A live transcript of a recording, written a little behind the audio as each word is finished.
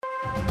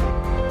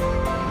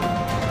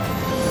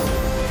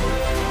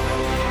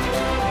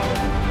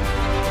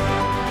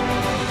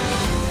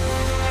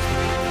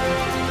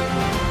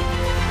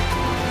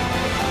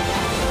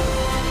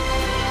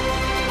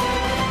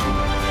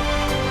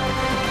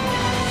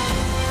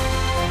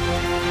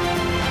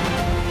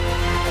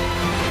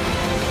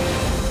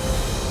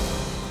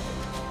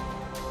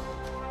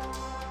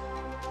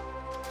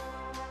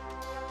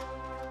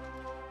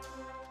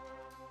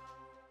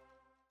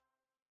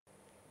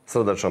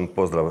Srdačan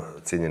pozdrav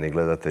cijenjeni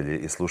gledatelji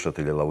i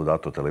slušatelji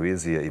Laudato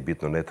televizije i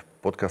Bitno.net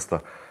podcasta.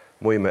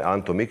 Moje ime je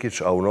Anto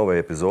Mikić, a u novoj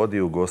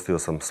epizodi ugostio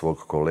sam svog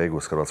kolegu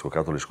s Hrvatskog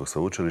katoličkog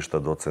sveučilišta,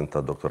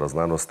 docenta doktora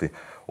znanosti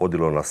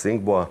Odilona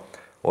Singboa.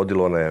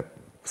 Odilone,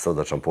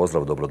 srdačan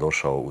pozdrav,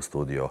 dobrodošao u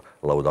studio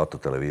Laudato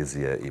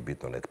televizije i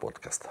Bitno.net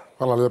podcasta.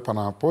 Hvala lijepa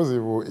na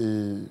pozivu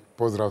i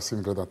pozdrav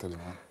svim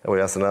gledateljima. Evo,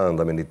 ja se nadam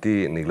da mi ni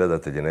ti ni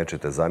gledatelji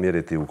nećete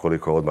zamjeriti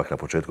ukoliko odmah na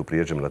početku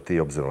prijeđem na ti,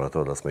 obzirom na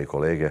to da smo i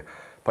kolege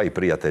pa i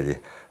prijatelji,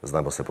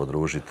 znamo se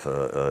podružiti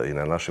i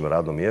na našem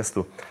radnom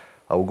mjestu.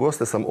 A u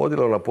goste sam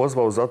Odilona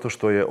pozvao zato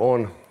što je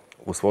on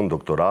u svom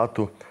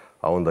doktoratu,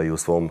 a onda i u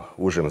svom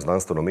užem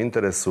znanstvenom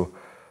interesu,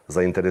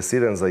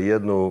 zainteresiran za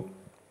jednu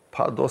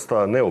pa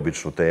dosta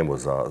neobičnu temu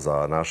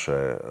za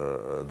naše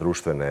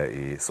društvene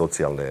i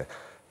socijalne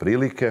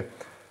prilike.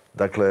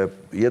 Dakle,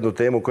 jednu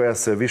temu koja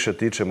se više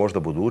tiče možda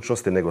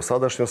budućnosti nego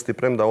sadašnjosti,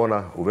 premda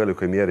ona u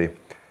velikoj mjeri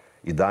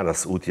i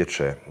danas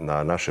utječe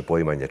na naše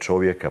poimanje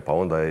čovjeka, pa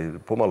onda i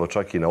pomalo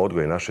čak i na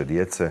odgoj naše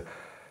djece.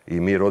 I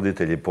mi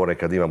roditelji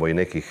ponekad imamo i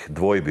nekih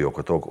dvojbi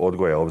oko tog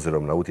odgoja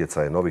obzirom na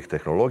utjecaje novih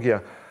tehnologija,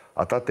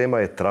 a ta tema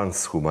je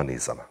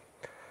transhumanizam.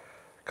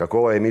 Kako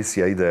ova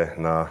emisija ide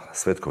na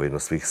svetkovinu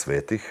svih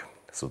svetih,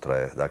 sutra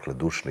je dakle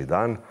dušni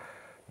dan,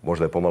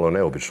 možda je pomalo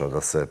neobično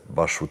da se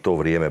baš u to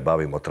vrijeme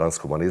bavimo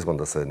transhumanizmom,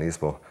 da se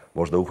nismo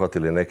možda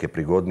uhvatili neke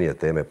prigodnije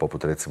teme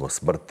poput recimo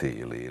smrti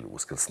ili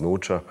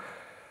uskrsnuća.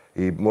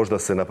 I možda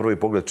se na prvi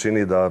pogled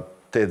čini da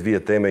te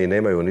dvije teme i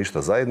nemaju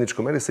ništa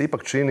zajedničko. Meni se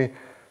ipak čini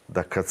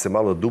da kad se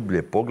malo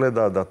dublje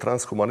pogleda da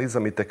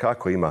transhumanizam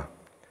itekako ima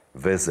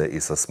veze i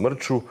sa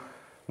smrću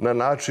na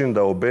način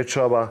da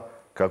obećava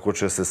kako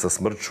će se sa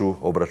smrću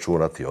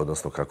obračunati,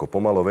 odnosno kako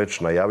pomalo već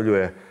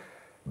najavljuje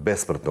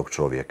besmrtnog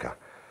čovjeka.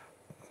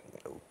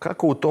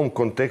 Kako u tom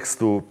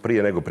kontekstu,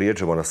 prije nego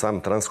prijeđemo na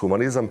sam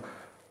transhumanizam,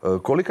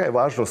 kolika je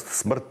važnost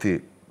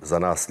smrti za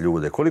nas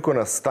ljude? Koliko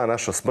nas ta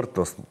naša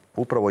smrtnost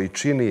upravo i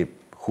čini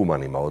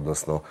humanima,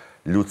 odnosno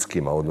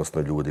ljudskima,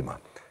 odnosno ljudima?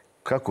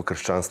 Kako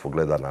kršćanstvo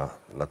gleda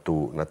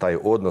na taj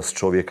odnos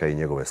čovjeka i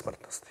njegove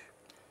smrtnosti?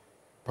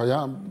 Pa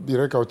ja bih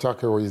rekao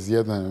čak evo iz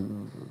jedne,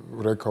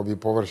 rekao bih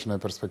površne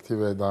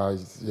perspektive da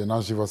je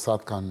naš život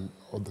satkan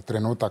od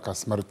trenutaka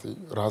smrti,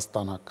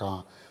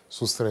 rastanaka,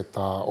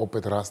 susreta,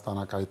 opet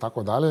rastanaka i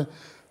tako dalje.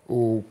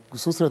 U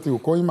susreti u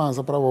kojima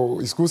zapravo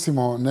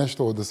iskusimo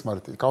nešto od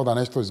smrti, kao da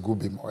nešto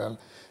izgubimo, jel?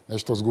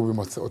 Nešto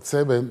izgubimo od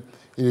sebe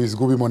ili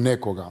izgubimo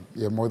nekoga,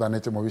 jer možda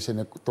nećemo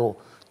više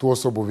tu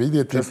osobu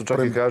vidjeti. Često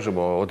čak i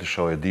kažemo,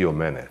 otišao je dio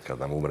mene kad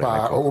nam umre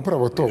neko. Pa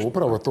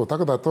upravo to.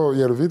 Tako da to,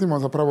 jer vidimo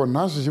zapravo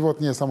naš život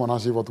nije samo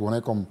naš život u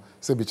nekom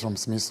sebičnom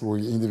smislu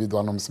i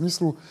individualnom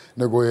smislu,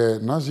 nego je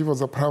naš život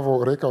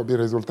zapravo, rekao bi,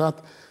 rezultat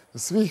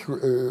svih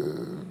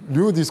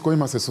ljudi s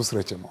kojima se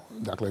susrećemo,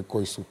 dakle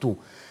koji su tu.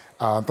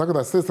 Tako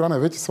da s te strane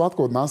već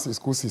svatko od nas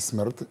iskusi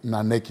smrt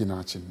na neki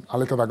način.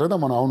 Ali kada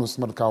gledamo na onu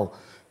smrt kao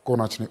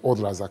konačni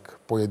odlazak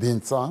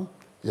pojedinca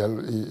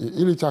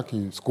ili čak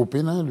i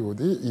skupine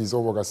ljudi iz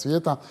ovoga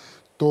svijeta,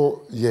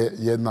 to je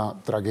jedna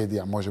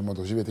tragedija. Možemo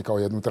doživjeti kao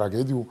jednu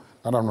tragediju.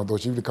 Naravno,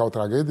 doživjeti kao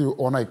tragediju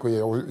onaj koji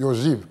je još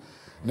živ,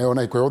 ne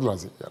onaj koji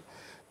odlazi.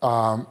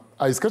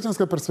 A iz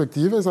kršćanske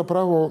perspektive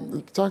zapravo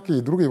čak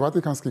i drugi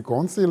Vatikanski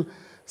koncil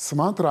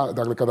smatra,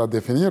 dakle kada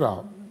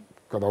definira,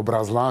 kada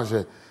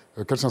obrazlaže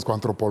kršćansku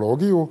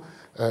antropologiju,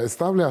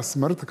 stavlja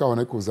smrt kao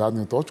neku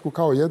zadnju točku,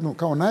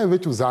 kao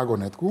najveću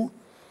zagonetku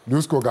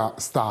ljudskog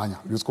stanja,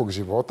 ljudskog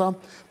života,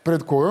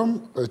 pred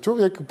kojom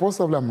čovjek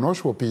postavlja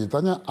mnoštvo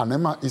pitanja, a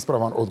nema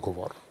ispravan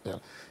odgovor.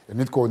 Jer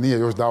nitko nije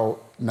još dao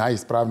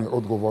najispravniji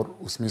odgovor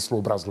u smislu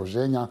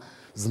obrazloženja,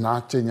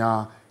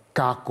 značenja,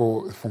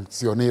 kako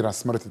funkcionira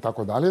smrt i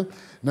tako dalje,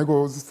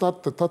 nego sa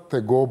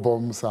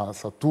tegobom,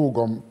 sa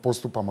tugom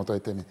postupamo toj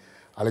temi.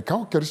 Ali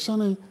kao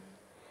kršćani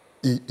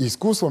i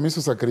iskustvom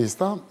Isusa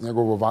Krista,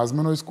 njegovo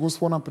vazmeno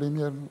iskustvo, na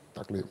primjer,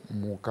 dakle,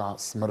 muka,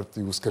 smrt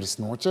i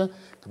uskrsnuće,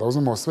 kada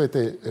uzmemo sve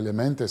te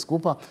elemente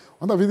skupa,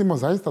 onda vidimo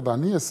zaista da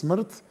nije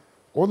smrt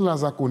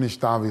odlazak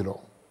uništavilo,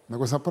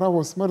 nego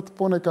zapravo smrt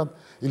ponekad,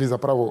 ili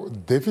zapravo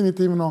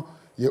definitivno,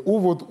 je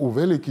uvod u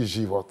veliki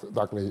život.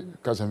 Dakle,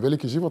 kažem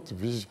veliki život,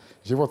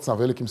 život sa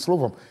velikim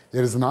slovom,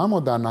 jer znamo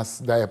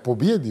da je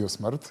pobjedio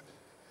smrt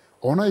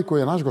onaj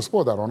koji je naš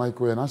gospodar, onaj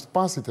koji je naš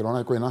spasitelj,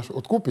 onaj koji je naš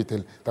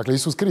otkupitelj, dakle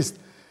Isus Krist.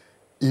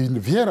 I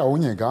vjera u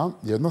njega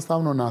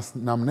jednostavno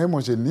nam ne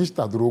može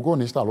ništa drugo,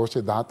 ništa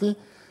loše dati,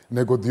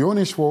 nego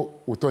dioništvo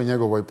u toj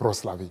njegovoj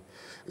proslavi.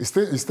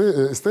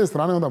 S te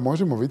strane onda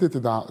možemo vidjeti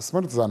da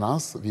smrt za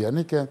nas,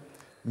 vjernike,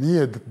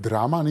 nije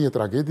drama, nije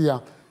tragedija.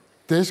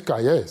 Teška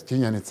je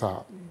činjenica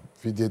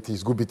vidjeti,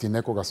 izgubiti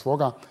nekoga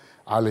svoga,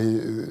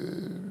 ali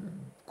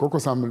koliko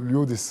sam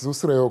ljudi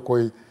susreo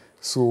koji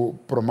su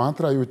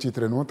promatrajući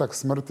trenutak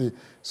smrti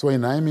svojih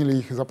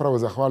najmilijih zapravo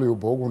zahvaljuju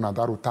Bogu na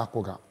daru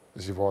takvoga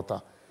života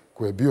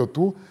koji je bio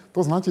tu.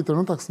 To znači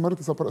trenutak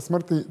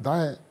smrti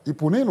daje i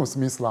puninu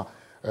smisla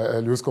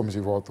ljudskom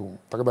životu.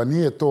 Tako da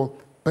nije to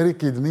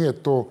prekid, nije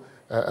to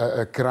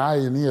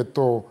kraj, nije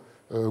to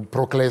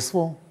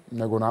prokletstvo,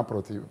 nego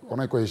naprotiv.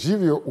 Onaj koji je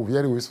živio u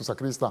vjeri u Isusa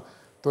Krista,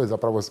 to je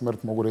zapravo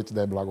smrt, mogu reći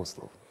da je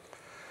blagoslov.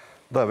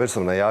 Da, već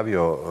sam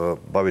najavio,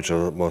 bavit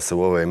ćemo se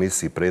u ovoj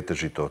emisiji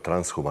pretežito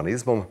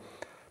transhumanizmom.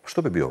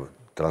 Što bi bio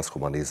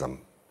transhumanizam?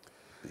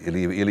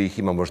 Ili ih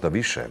ima možda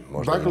više?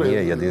 Možda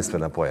nije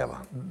jedinstvena pojava.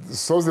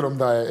 S obzirom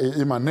da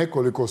ima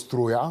nekoliko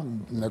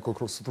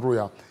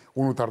struja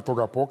unutar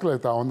toga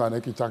pokreta, onda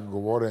neki čak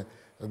govore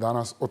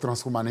danas o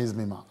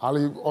transhumanizmima.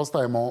 Ali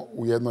ostajemo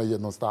u jednoj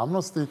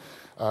jednostavnosti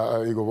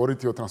i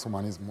govoriti o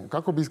transhumanizmu.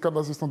 Kako bi,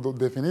 kada smo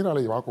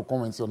definirali ovako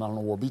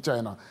konvencionalno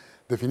uobičajena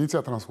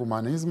definicija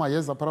transhumanizma,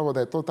 je zapravo da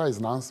je to taj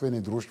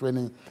znanstveni,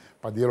 društveni,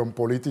 pa dijelom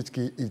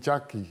politički i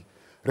čak i,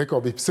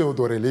 rekao bih,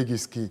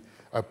 pseudoreligijski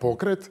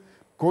pokret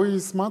koji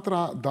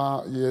smatra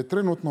da je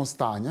trenutno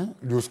stanje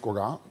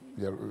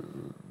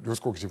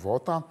ljudskog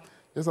života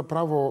je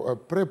zapravo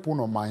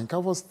prepuno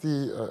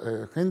manjkavosti,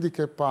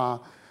 hendikepa,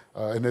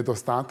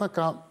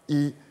 nedostataka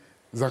i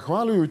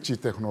zahvaljujući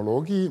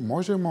tehnologiji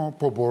možemo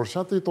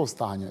poboljšati to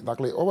stanje.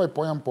 Dakle, ovaj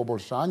pojam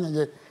poboljšanja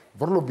je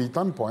vrlo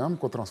bitan pojam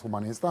kod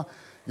transhumanista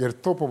jer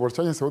to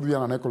poboljšanje se odvija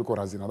na nekoliko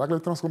razina. Dakle,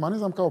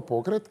 transhumanizam kao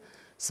pokret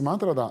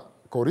smatra da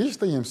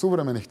korištenjem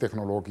suvremenih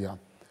tehnologija,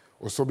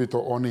 osobito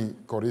oni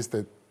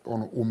koriste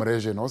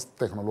umreženost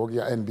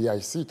tehnologija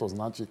NBIC, to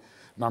znači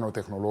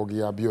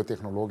nanotehnologija,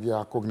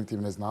 biotehnologija,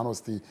 kognitivne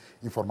znanosti,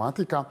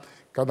 informatika.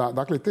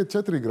 Dakle, te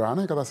 4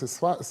 grane, kada se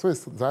sve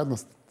zajedno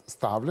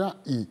stavlja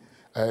i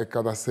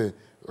kada se,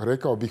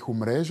 rekao bih,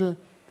 umreže,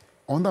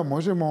 onda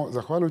možemo,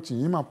 zahvaljujući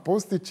njima,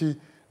 postići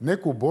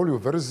neku bolju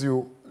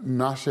verziju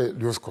naše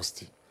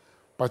ljudskosti.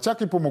 Pa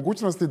čak i po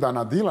mogućnosti da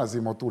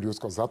nadilazimo tu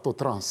ljudskost, zato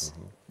trans.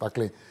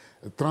 Dakle,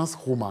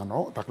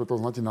 transhumano, dakle to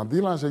znači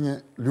nadilaženje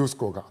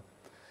ljudskoga.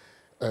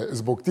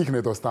 Zbog tih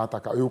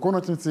nedostataka. I u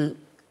konačnici,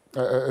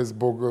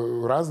 zbog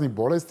raznih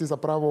bolesti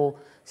zapravo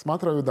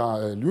smatraju da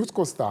je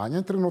ljudsko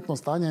stanje, trenutno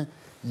stanje,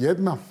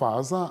 jedna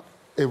faza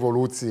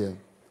evolucije.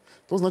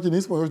 To znači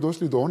nismo još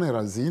došli do one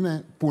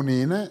razine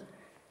punine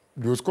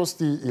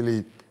ljudskosti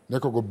ili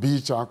nekog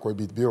bića koji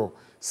bi bio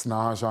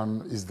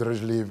snažan,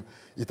 izdržljiv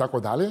i tako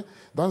dalje.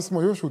 Danas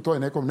smo još u toj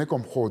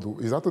nekom hodu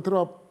i zato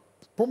treba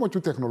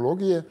pomoću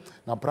tehnologije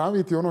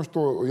napraviti ono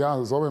što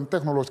ja zovem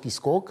tehnološki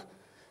skok,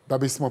 da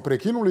bismo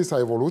prekinuli sa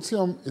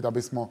evolucijom i da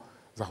bismo,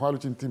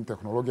 zahvaljujući tim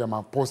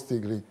tehnologijama,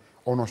 postigli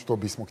ono što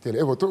bismo htjeli.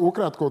 Evo,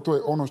 ukratko, to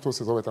je ono što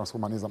se zove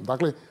transhumanizam.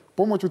 Dakle,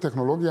 pomoću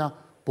tehnologija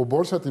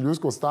poboljšati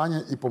ljudsko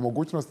stanje i po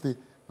mogućnosti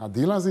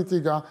nadilaziti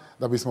ga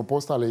da bismo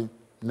postali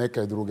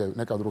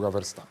neka druga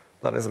vrsta.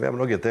 Da, ne znam, ja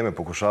mnoge teme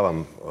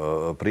pokušavam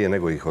prije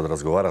nego ih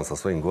odrazgovaram sa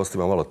svojim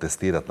gostima malo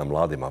testirati na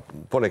mladima.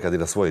 Ponekad i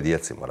na svoje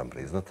djeci, moram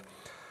priznat.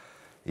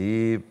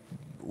 I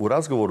u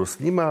razgovoru s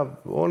njima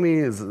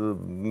oni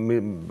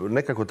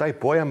nekako taj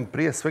pojam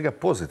prije svega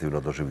pozitivno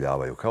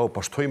doživljavaju. Kao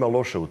pa što ima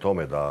loše u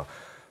tome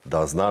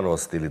da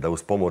znanost ili da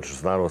uz pomoć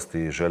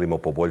znanosti želimo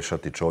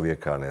poboljšati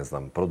čovjeka, ne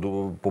znam,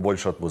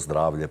 poboljšati mu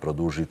zdravlje,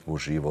 produžiti mu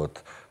život,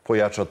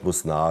 pojačati mu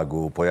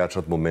snagu,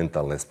 pojačati mu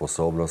mentalne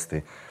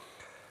sposobnosti.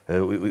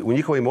 U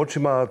njihovim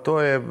očima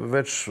to je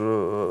već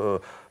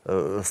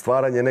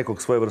stvaranje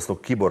nekog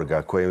svojevrsnog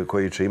kiborga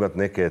koji će imati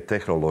neke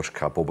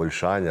tehnološka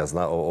poboljšanja,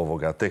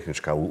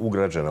 tehnička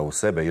ugrađena u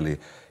sebe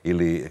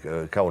ili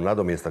kao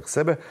nadomjestak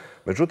sebe.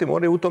 Međutim,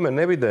 oni u tome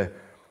ne vide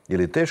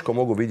ili teško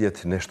mogu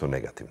vidjeti nešto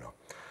negativno.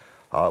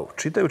 A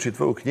čitajući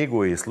tvoju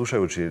knjigu i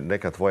slušajući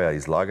neka tvoja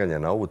izlaganja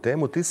na ovu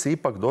temu, ti si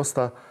ipak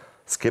dosta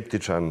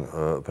skeptičan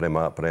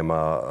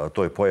prema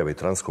toj pojavi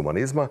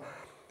transhumanizma.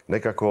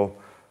 Nekako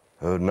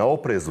na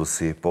oprezu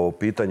si po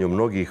pitanju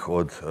mnogih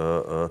od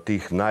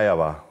tih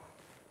najava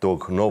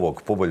tog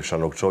novog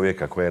poboljšanog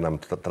čovjeka koje nam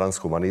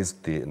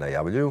transhumanisti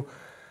najavljuju.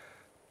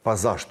 Pa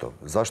zašto?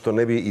 Zašto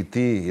ne bi i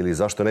ti ili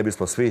zašto ne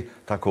bismo svi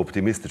tako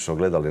optimistično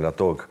gledali na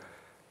tog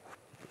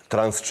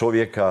trans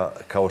čovjeka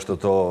kao što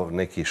to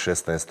neki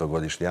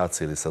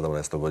 16-godišnjaci ili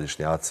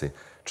 17-godišnjaci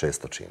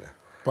često čine?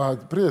 Pa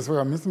prije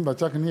svega mislim da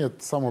čak nije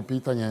samo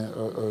pitanje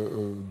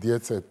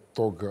djece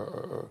tog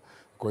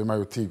koji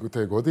imaju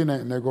te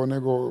godine,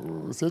 nego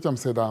sjećam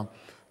se da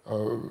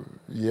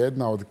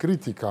jedna od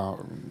kritika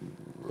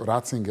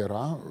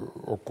Ratzingera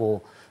oko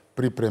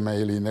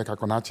pripreme ili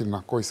nekako način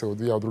na koji se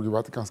odvijao Drugi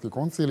Vatikanski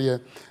koncil je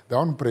da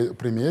on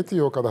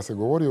primijetio kada se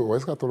govori o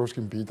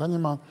eskatološkim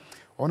pitanjima,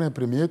 on je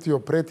primijetio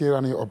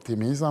pretjerani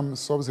optimizam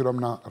s obzirom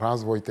na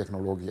razvoj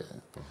tehnologije,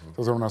 s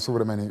obzirom na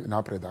suvremeni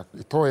napredak.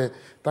 I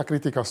ta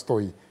kritika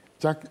stoji.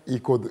 Čak i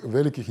kod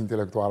velikih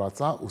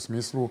intelektualaca u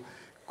smislu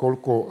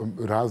koliko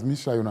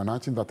razmišljaju na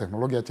način da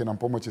tehnologija će nam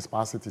pomoći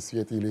spasiti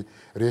svijet ili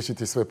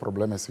riješiti sve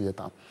probleme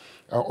svijeta.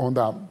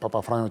 Onda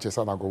Papa Franjo će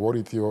sada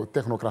govoriti o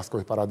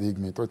tehnokratskoj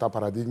paradigmi. To je ta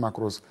paradigma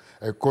kroz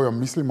kojom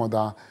mislimo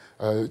da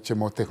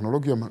ćemo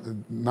tehnologijom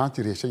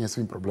naći rješenje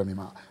svim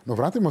problemima. No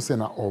vratimo se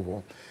na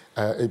ovo.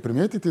 I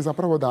primijetiti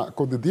zapravo da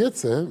kod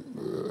djece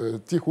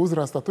tih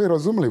uzrasta to je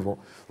razumljivo.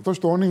 Zato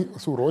što oni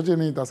su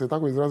rođeni, da se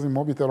tako izrazim,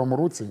 mobitelom u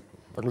ruci.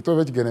 Dakle, to je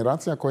već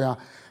generacija koja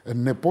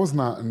ne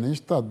pozna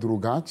ništa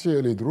drugačije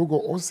ili drugo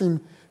osim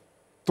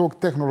tog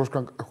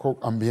tehnološkog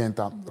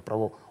ambijenta.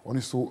 Zapravo,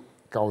 oni su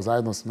kao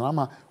zajedno s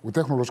nama u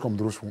tehnološkom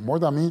društvu.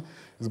 Možda mi,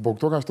 zbog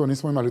toga što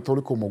nismo imali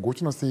toliko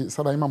mogućnosti,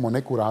 sada imamo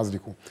neku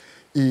razliku.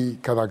 I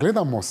kada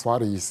gledamo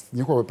stvari iz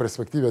njihove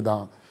perspektive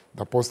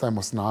da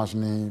postajemo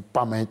snažni,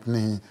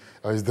 pametni,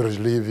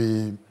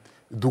 izdržljivi,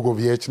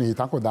 dugovječni i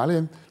tako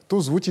dalje, to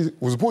zvuči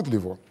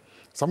uzbudljivo.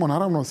 Samo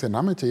naravno se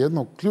nameće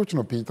jedno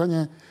ključno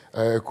pitanje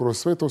kroz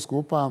sve to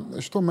skupa,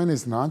 što meni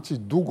znači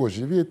dugo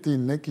živjeti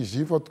neki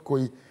život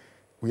koji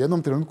u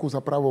jednom trenutku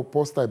zapravo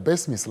postaje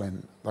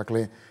besmislen.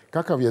 Dakle,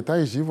 kakav je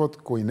taj život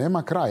koji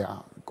nema kraja,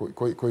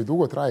 koji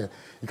dugo traje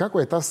i kako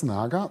je ta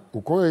snaga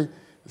u kojoj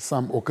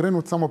sam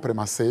okrenut samo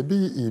prema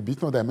sebi i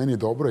bitno da je meni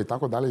dobro i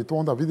tako dalje. I tu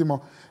onda vidimo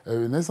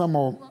ne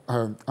samo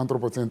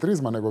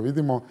antropocentrizma, nego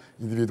vidimo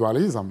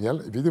individualizam. Jel?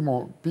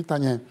 Vidimo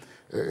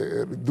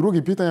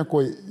drugi pitanja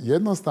koji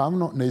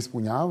jednostavno ne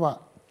ispunjava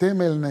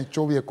temeljne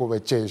čovjekove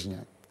čežnje.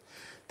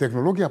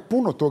 Tehnologija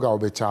puno toga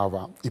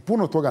obećava i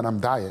puno toga nam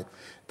daje.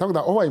 Tako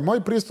da ovaj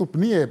moj pristup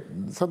nije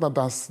sada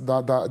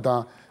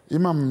da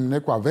imam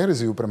neku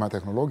averziju prema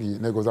tehnologiji,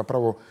 nego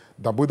zapravo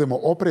da budemo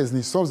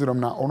oprezni s obzirom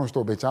na ono što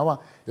obećava,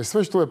 jer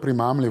sve što je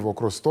primamljivo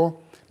kroz to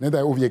ne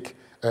daje uvijek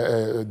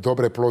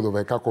dobre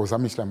plodove kako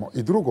zamišljamo.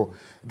 I drugo,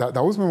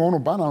 da uzmemo ono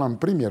banalan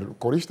primjer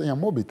korištenja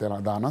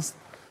mobitela danas.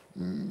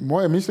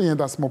 Moje mišljenje je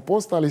da smo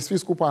postali svi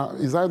skupa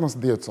i zajedno s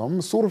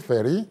djecom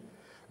surferi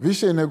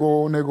više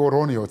nego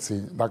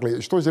ronioci.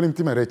 Dakle, što želim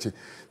time reći?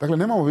 Dakle,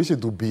 nemamo više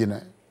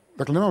dubine.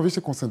 Dakle, nemamo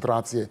više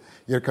koncentracije.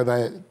 Jer kada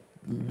je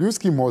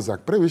ljudski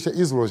mozak previše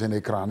izložen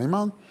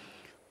ekranima,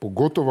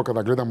 pogotovo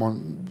kada gledamo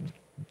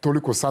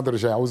toliko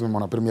sadržaja, uzmemo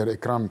na primjer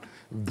ekran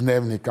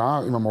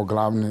dnevnika, imamo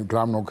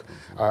glavnog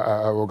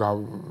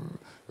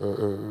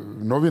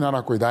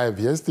novinara koji daje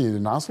vijesti ili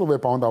naslove,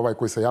 pa onda ovaj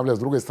koji se javlja s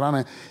druge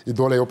strane i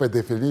dole opet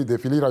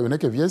defiliraju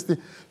neke vijesti.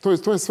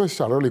 To je sve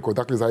šaroliko.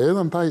 Dakle, za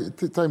jedan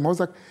taj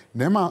mozak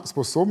nema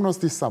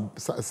sposobnosti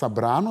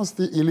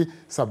sabranosti ili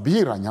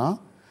sabiranja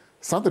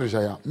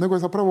sadržaja, nego je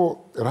zapravo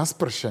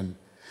raspršen.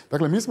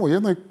 Dakle, mi smo u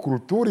jednoj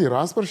kulturi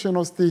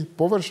raspršenosti,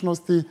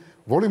 površnosti,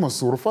 volimo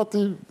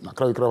surfati, na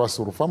kraju krajeva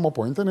surfamo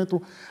po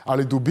internetu,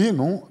 ali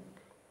dubinu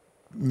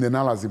ne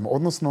nalazimo.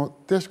 Odnosno,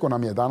 teško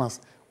nam je danas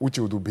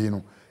ući u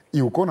dubinu.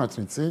 I u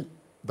konačnici,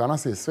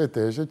 danas je sve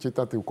teže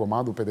čitati u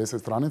komadu 50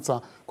 stranica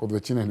kod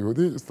većine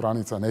ljudi,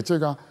 stranica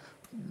nečega,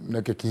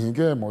 neke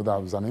knjige,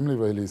 možda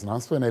zanimljive ili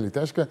znanstvene ili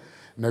teške,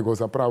 nego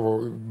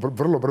zapravo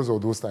vrlo brzo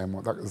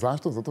odustajemo.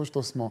 Zašto? Zato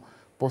što smo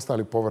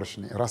postali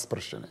površni,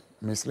 raspršeni,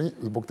 misli,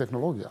 zbog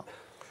tehnologija.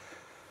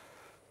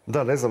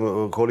 Da, ne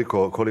znam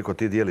koliko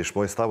ti dijeliš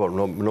moj stav,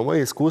 no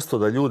moje iskustvo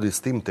da ljudi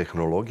s tim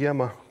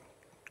tehnologijama,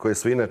 koje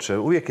su inače,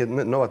 uvijek je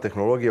nova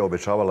tehnologija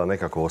obećavala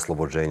nekako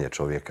oslobođenje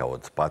čovjeka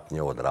od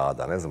patnje, od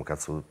rada. Ne znam, kad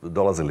su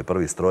dolazili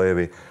prvi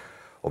strojevi,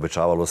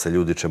 obećavalo se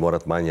ljudi će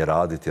morat manje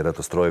raditi jer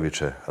eto strojevi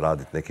će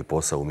raditi neki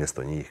posao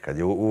umjesto njih. Kad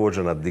je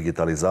uvođena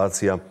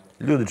digitalizacija,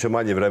 ljudi će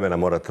manje vremena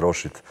morat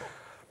trošiti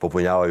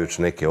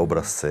popunjavajući neke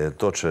obrasce.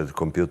 To će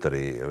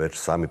kompjuteri već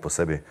sami po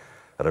sebi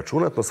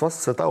računati, no sva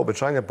su se ta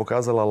obećanja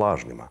pokazala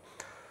lažnima.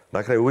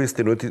 Dakle,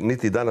 uistinu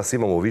niti danas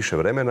imamo više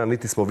vremena,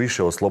 niti smo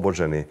više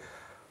oslobođeni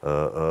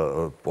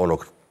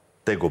onog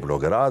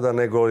tegobnog rada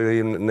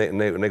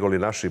nego li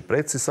naši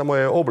preci, samo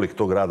je oblik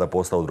tog rada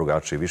postao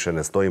drugačiji. Više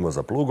ne stojimo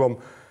za plugom,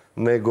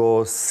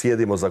 nego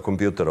sjedimo za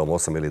kompjuterom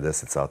 8 ili 10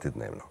 sati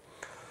dnevno.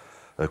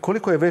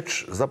 Koliko je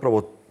već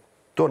zapravo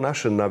to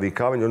naše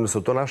navikavanje,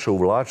 odnosno to naše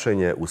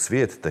uvlačenje u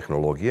svijet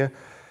tehnologije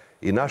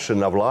i naše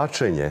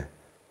navlačenje,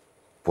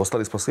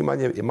 postali smo svi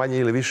manje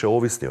ili više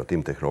ovisni o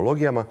tim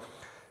tehnologijama,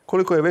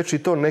 koliko je već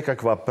i to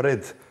nekakva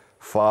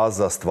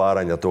predfaza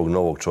stvaranja tog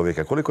novog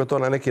čovjeka, koliko je to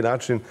na neki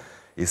način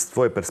iz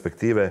tvoje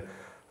perspektive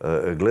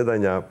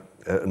gledanja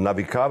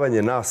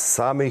navikavanje nas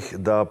samih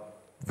da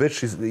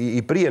već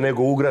i prije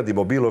nego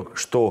ugradimo bilo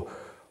što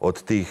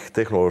od tih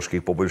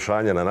tehnoloških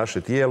poboljšanja na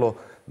naše tijelo,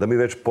 da mi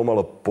već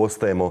pomalo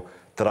postajemo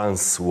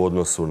trans u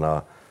odnosu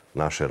na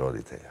naše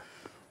roditelje.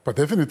 Pa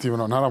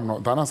definitivno, naravno,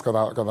 danas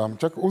kada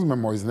čak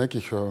uzmemo iz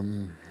nekih,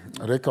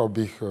 rekao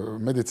bih,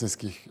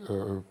 medicinskih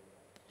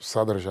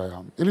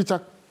sadržaja ili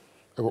čak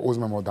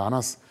uzmemo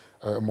danas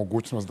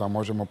mogućnost da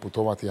možemo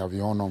putovati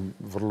avionom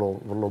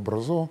vrlo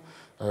brzo.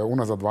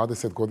 Unazad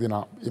 20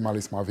 godina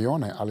imali smo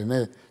avione, ali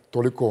ne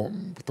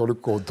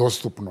toliko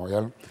dostupno.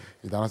 Jel?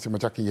 I danas ćemo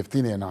čak i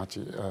jeftinije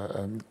naći.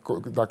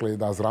 Dakle,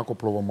 da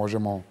zrakoplovom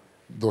možemo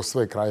do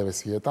sve krajeve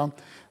svijeta.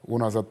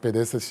 Unazad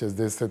 50,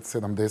 60,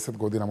 70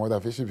 godina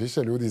možda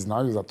više ljudi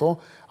znaju za to,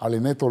 ali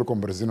ne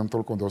tolikom brzinom,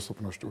 tolikom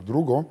dostupnošću.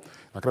 Drugo,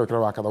 na kraju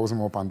krajeva kada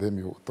uzmemo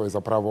pandemiju, to je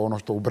zapravo ono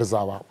što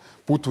ubrzava.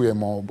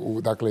 Putujemo,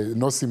 dakle,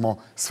 nosimo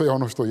sve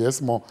ono što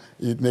jesmo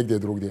i negdje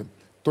drugdje.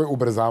 To je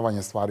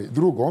ubrzavanje stvari.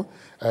 Drugo,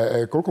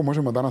 koliko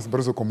možemo danas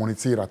brzo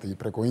komunicirati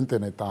preko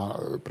interneta,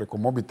 preko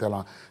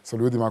mobitela sa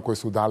ljudima koji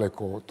su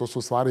daleko. To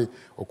su stvari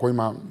o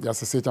kojima, ja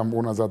se sjećam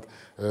unazad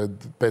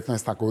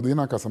 15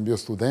 godina kad sam bio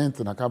student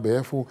na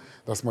KBF-u,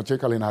 da smo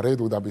čekali na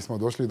redu da bismo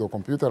došli do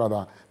kompjutera,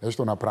 da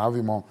nešto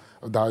napravimo,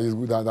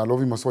 da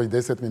lovimo svojih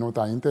 10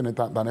 minuta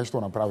interneta, da nešto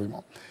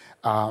napravimo.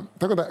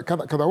 Tako da,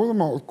 kada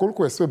uzmemo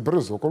koliko je sve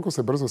brzo, koliko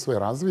se brzo sve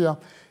razvija,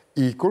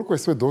 i koliko je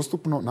sve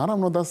dostupno,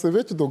 naravno da se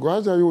već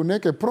događaju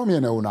neke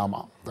promjene u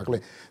nama. Dakle,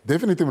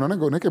 definitivno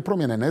neke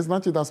promjene ne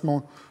znači da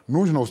smo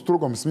nužno u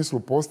strogom smislu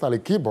postali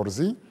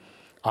kiborzi,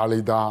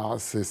 ali da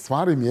se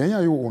stvari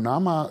mijenjaju u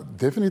nama,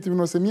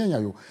 definitivno se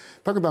mijenjaju.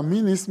 Tako da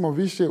mi nismo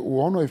više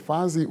u onoj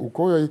fazi u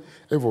kojoj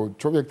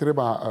čovjek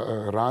treba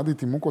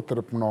raditi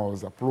mukotrpno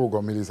za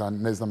plugom ili za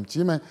ne znam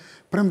čime,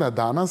 premda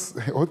danas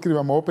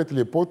otkrivamo opet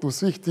ljepotu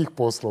svih tih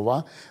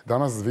poslova.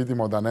 Danas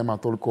vidimo da nema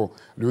toliko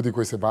ljudi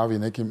koji se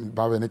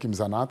bave nekim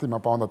zanatima,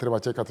 pa onda treba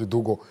čekati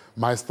dugo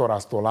majstora,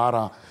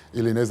 stolara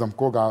ili ne znam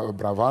koga,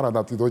 bravara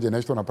da ti dođe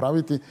nešto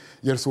napraviti,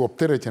 jer su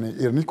opterećeni,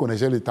 jer niko ne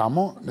želi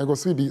tamo, nego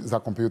svi bi za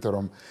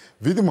kompjuterom.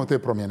 Vidimo te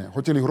promjene.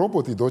 Hoće li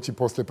roboti doći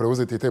poslije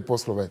preuzeti te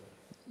poslove?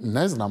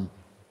 Ne znam,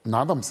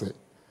 nadam se,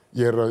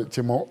 jer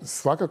ćemo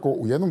svakako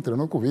u jednom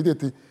trenutku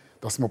vidjeti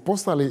da smo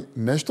postali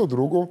nešto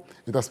drugo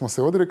i da smo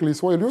se odrekli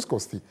svoje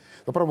ljudskosti.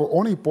 Zapravo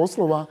onih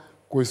poslova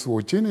koji su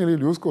učinili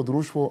ljudsko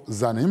društvo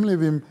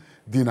zanimljivim,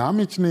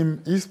 dinamičnim,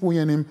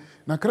 ispunjenim.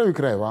 Na kraju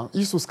krajeva,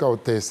 Isus kao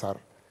tesar,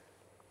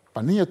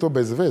 pa nije to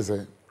bez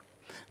veze,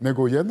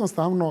 nego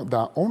jednostavno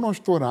da ono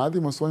što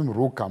radimo svojim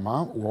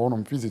rukama, u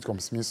onom fizičkom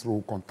smislu,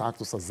 u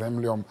kontaktu sa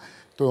zemljom,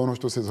 to je ono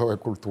što se zove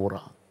kultura.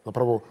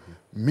 Zapravo,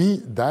 mi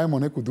dajemo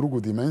neku drugu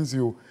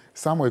dimenziju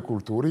samoj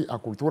kulturi, a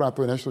kultura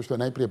to je nešto što je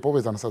najprije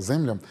povezano sa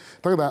zemljom.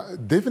 Tako da,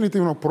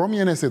 definitivno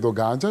promjene se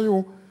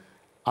događaju,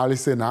 ali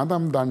se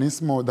nadam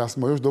da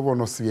smo još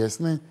dovoljno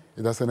svjesni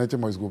i da se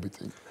nećemo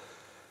izgubiti.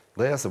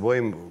 Da, ja se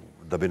bojim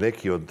da bi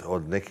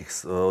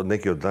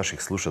neki od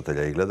naših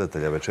slušatelja i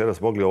gledatelja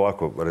večeras mogli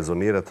ovako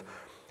rezonirati.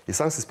 I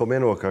sam si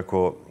spomenuo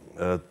kako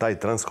taj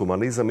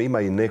transhumanizam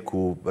ima i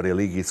neku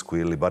religijsku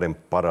ili barem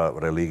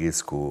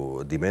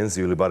parareligijsku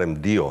dimenziju ili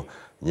barem dio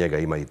njega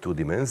ima i tu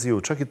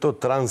dimenziju. Čak i to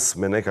trans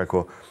me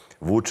nekako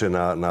vuče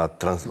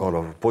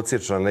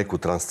podsjeća na neku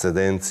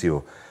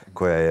transcendenciju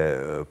koja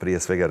je prije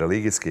svega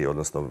religijski,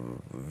 odnosno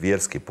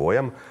vjerski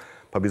pojam.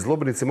 Pa bi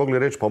zlobnici mogli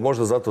reći, pa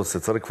možda zato se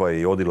crkva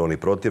i odiloni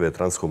protive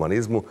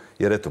transhumanizmu,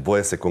 jer eto,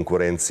 boje se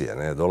konkurencije.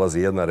 Ne? Dolazi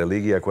jedna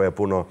religija koja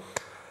je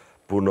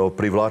puno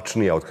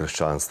privlačnija od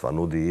kršćanstva.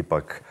 Nudi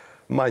ipak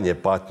manje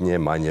patnje,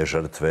 manje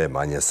žrtve,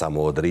 manje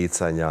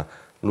samoodricanja.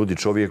 Nudi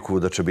čovjeku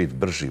da će biti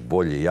brži,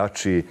 bolji,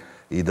 jači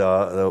i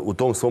da u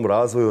tom svom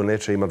razvoju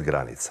neće imati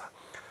granica.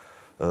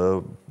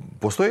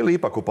 Postoji li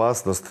ipak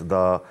opasnost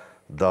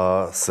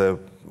da se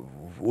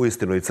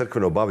uistinu i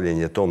crkveno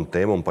bavljenje tom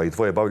temom, pa i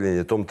tvoje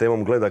bavljenje tom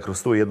temom gleda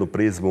kroz tu jednu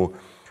prizmu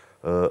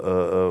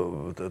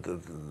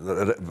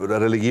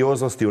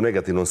religioznosti u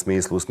negativnom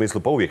smislu, u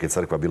smislu pa uvijek je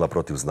crkva bila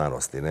protiv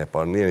znanosti, ne?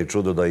 Pa nije ni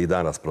čudo da je i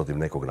danas protiv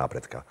nekog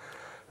napretka.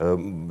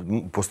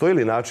 Postoji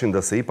li način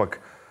da se ipak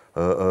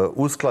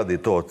uskladi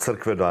to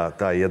crkvena,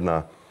 taj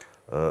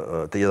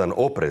jedan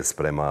oprez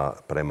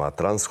prema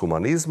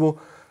transhumanizmu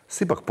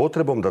s ipak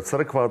potrebom da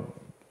crkva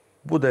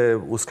bude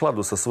u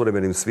skladu sa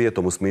suvremenim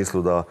svijetom u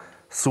smislu da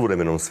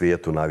suvremenom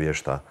svijetu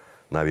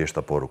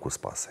navješta poruku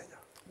spasenja?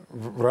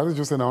 Vratit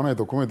ću se na onaj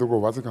dokument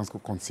Drugog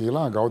Vatikanskog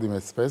koncila, Gaudium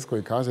et Spes,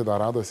 koji kaže da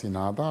radost i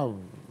nada,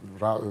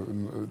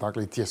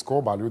 dakle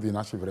tjeskoba ljudi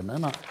naših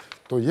vremena,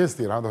 to jest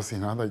i radost i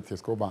nada i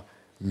tjeskoba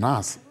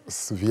nas,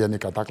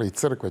 vjernika, dakle i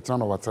crkve,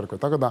 članova crkve.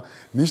 Tako da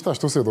ništa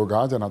što se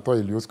događa na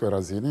toj ljudskoj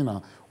razini,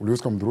 u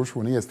ljudskom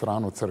društvu, nije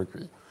strano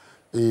crkvi.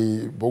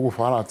 I Bogu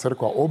hvala,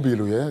 crkva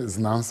obiluje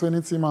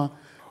znanstvenicima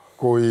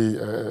koji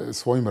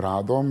svojim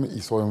radom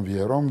i svojom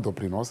vjerom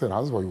doprinose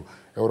razvoju.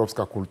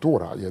 Europska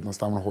kultura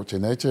jednostavno hoće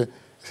neće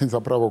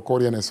zapravo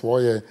korijene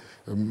svoje,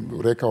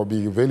 rekao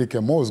bih,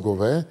 velike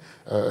mozgove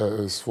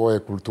svoje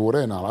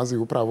kulture nalazi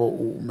upravo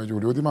među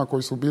ljudima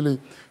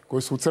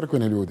koji su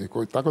crkveni ljudi.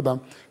 Tako da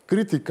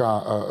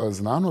kritika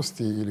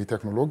znanosti ili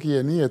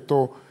tehnologije nije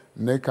to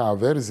neka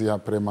verzija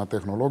prema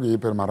tehnologiji,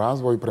 prema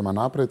razvoju, prema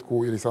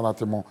napretku ili sada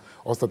ćemo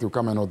ostati u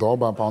kameno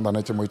doba pa onda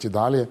nećemo ići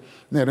dalje.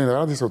 Ne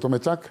radi se o tome.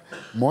 Čak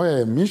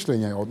moje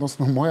mišljenje,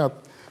 odnosno moja,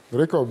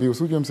 rekao bih,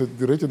 usuđujem se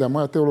reći da je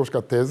moja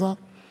teološka teza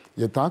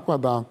je takva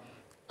da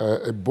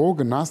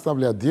Bog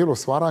nastavlja djelo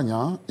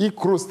stvaranja i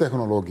kroz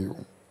tehnologiju.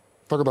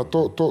 Tako da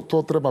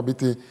to treba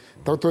biti,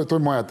 to je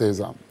moja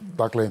teza.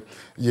 Dakle,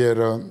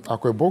 jer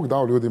ako je Bog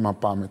dao ljudima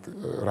pamet,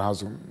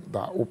 razum,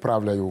 da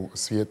upravljaju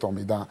svijetom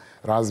i da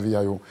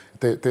razvijaju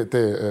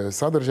te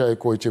sadržaje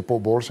koji će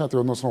poboljšati,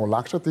 odnosno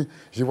olakšati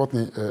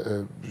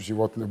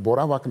životni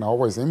boravak na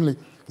ovoj zemlji,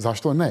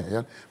 zašto ne?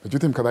 Jer?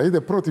 Međutim, kada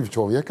ide protiv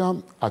čovjeka,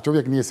 a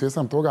čovjek nije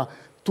svjestan toga,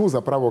 tu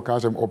zapravo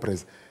kažem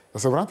oprez. Da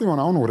se vratimo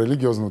na onu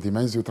religioznu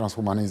dimenziju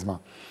transhumanizma.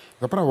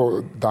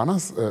 Zapravo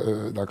danas,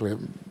 dakle,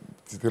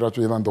 citirat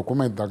ću jedan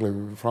dokument, dakle,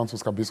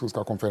 Francuska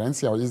biskupska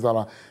konferencija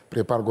izdala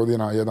prije par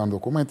godina jedan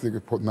dokument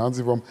pod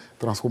nazivom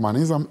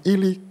Transhumanizam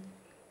ili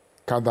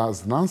kada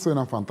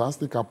znanstvena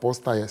fantastika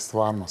postaje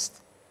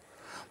stvarnost.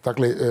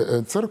 Dakle,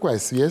 crkva je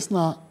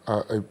svjesna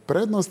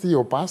prednosti i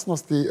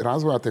opasnosti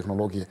razvoja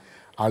tehnologije,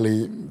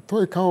 ali to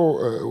je kao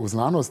u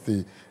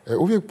znanosti.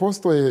 Uvijek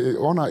postoji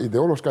ona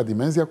ideološka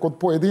dimenzija kod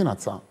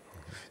pojedinaca.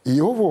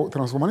 I ovo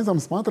transhumanizam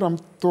smatram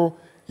to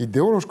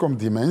ideološkom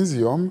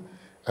dimenzijom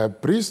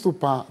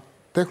pristupa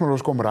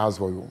tehnološkom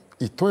razvoju.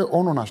 I to je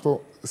ono na što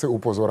se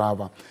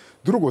upozorava.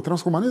 Drugo,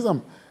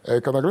 transhumanizam,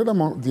 kada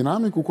gledamo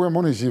dinamiku u kojoj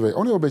oni žive,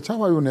 oni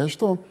obećavaju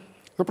nešto,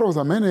 zapravo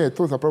za mene je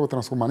to zapravo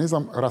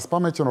transhumanizam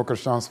raspamećeno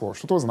kršćanstvo.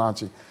 Što to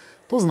znači?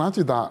 To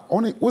znači da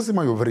oni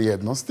uzimaju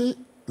vrijednosti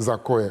za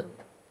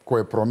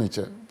koje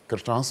promiče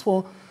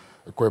kršćanstvo,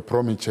 koje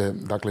promiče,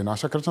 dakle,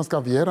 naša kršćanska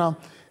vjera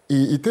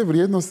i te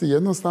vrijednosti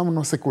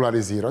jednostavno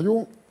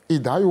sekulariziraju i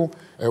daju,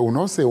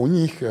 unose u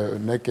njih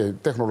neke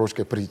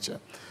tehnološke priče.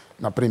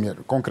 Na primjer,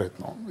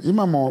 konkretno,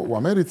 imamo u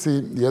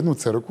Americi jednu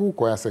crkvu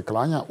koja se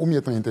klanja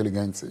umjetnoj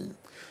inteligenciji.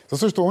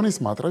 Zato što oni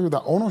smatraju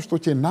da ono što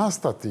će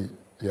nastati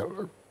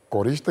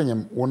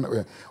korištenjem,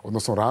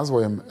 odnosno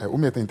razvojem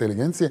umjetne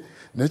inteligencije,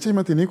 neće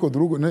imati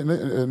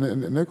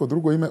neko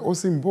drugo ime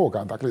osim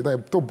Boga. Dakle, da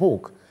je to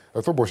Bog, da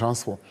je to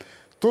božanstvo.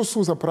 To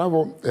su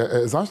zapravo,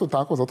 zašto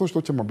tako? Zato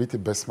što ćemo biti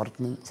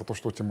besmrtni, zato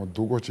što ćemo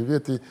dugo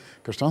živjeti.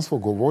 Kršćanstvo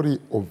govori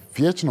o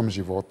vječnom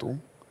životu,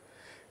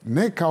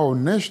 ne kao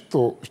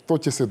nešto što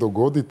će se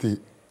dogoditi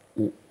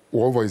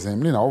u ovoj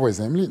zemlji, na ovoj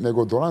zemlji,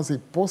 nego dolazi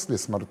poslije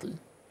smrti.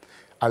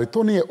 Ali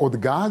to nije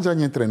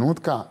odgađanje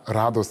trenutka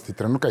radosti,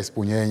 trenutka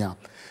ispunjenja.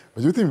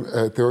 Međutim,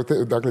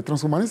 dakle,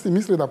 transhumanisti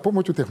misle da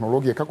pomoću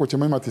tehnologije, kako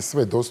ćemo imati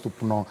sve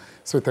dostupno,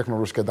 sve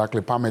tehnološke,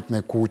 dakle,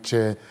 pametne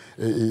kuće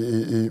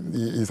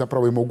i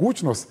zapravo i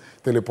mogućnost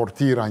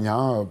teleportiranja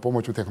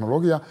pomoću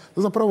tehnologija,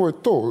 da zapravo je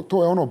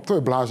to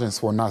je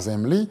blaženstvo na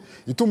zemlji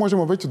i tu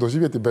možemo već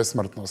doživjeti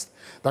besmrtnost.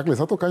 Dakle,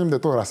 zato kažem da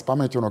je to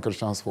raspamećeno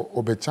kršćanstvo.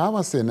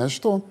 Obećava se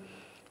nešto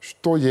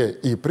što je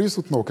i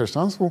prisutno u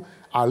kršćanstvu,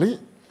 ali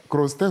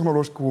kroz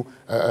tehnološku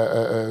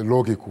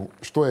logiku,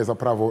 što je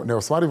zapravo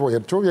neostvarivo,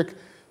 jer čovjek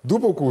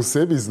duboko u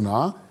sebi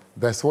zna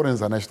da je stvoren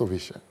za nešto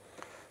više.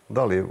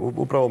 Da li,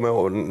 upravo me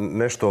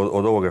nešto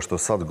od ovoga što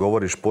sad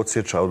govoriš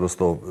podsjeća,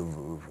 odnosno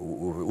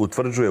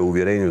utvrđuje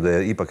uvjerenju da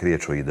je ipak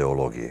riječ o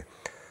ideologiji.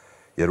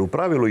 Jer u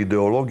pravilu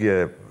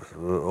ideologije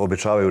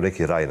obećavaju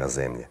neki raj na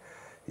zemlji.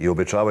 I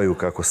obećavaju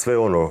kako sve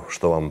ono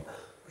što vam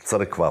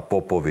crkva,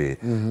 popovi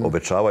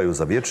obećavaju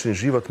za vječni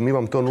život, mi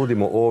vam to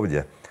nudimo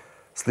ovdje.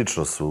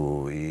 Slično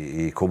su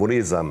i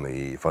komunizam,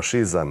 i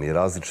fašizam, i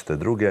različite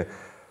druge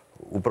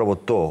upravo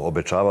to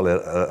obećavale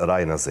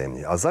raj na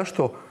zemlji. A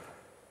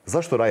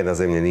zašto raj na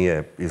zemlji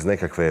nije iz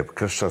nekakve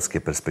kršćanske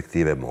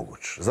perspektive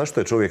moguć? Zašto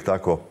je čovjek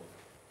tako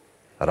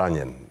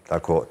ranjen,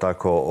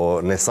 tako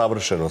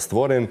nesavršeno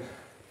stvoren,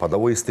 pa da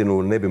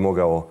uistinu ne bi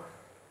mogao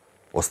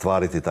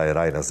ostvariti taj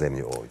raj na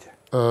zemlji ovdje?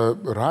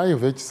 Raj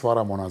već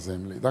stvaramo na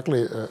zemlji.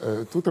 Dakle,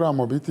 tu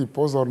trebamo biti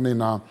pozorni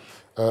na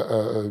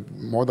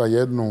možda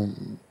jedno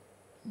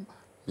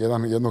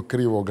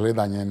krivo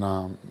gledanje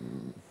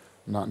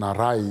na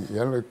raj,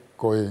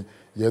 koji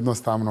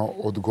jednostavno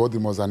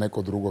odgodimo za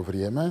neko drugo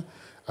vrijeme,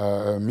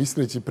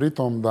 misleći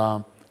pritom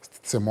da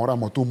se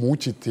moramo tu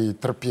mučiti i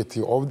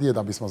trpjeti ovdje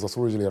da bismo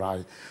zaslužili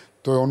raj.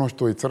 To je ono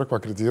što i crkva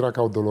kritizira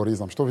kao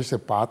dolorizam. Što više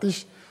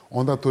patiš,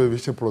 onda to je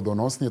više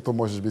plodonosnije, to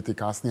možeš biti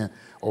kasnije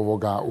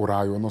u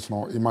raju,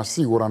 odnosno imaš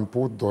siguran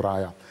put do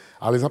raja.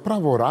 Ali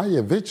zapravo raj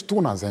je već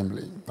tu na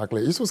zemlji.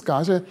 Dakle, Isus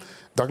kaže,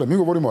 dakle, mi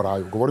govorimo o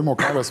raju, govorimo o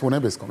kraljevstvu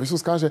nebeskom.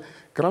 Isus kaže,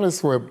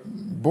 kraljevstvo je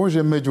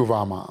Bože među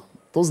vama.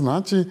 To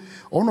znači,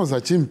 ono za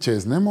čim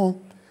čeznemo,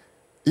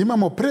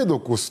 imamo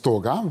predokus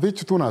toga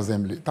već tu na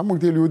zemlji. Tamo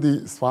gdje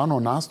ljudi stvarno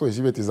nastoje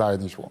živjeti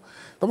zajedništvo.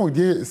 Tamo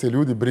gdje se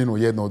ljudi brinu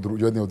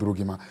jedni od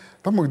drugima.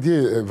 Tamo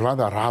gdje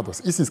vlada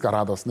radost, istinska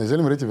radost. Ne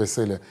želim reći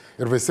veselje.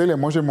 Jer veselje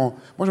možemo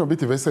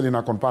biti veseli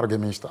nakon par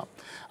gemišta.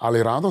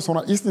 Ali radost,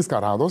 ona istinska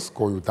radost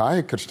koju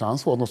daje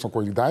kršćanstvo, odnosno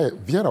koju daje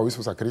vjera u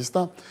Isusa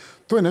Krista,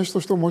 to je nešto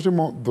što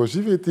možemo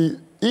doživjeti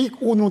i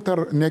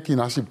unutar nekih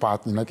naših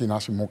patnji, nekih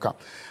naših muka.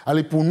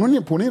 Ali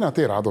punina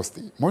te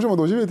radosti možemo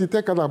doživjeti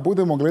tek kada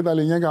budemo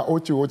gledali njega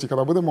oči u oči,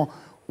 kada budemo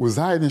u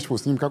zajedništvu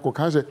s njim, kako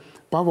kaže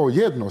Pavao,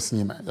 jedno s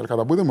njime. Jer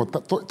kada budemo,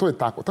 to je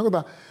tako. Tako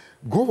da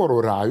govor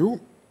o raju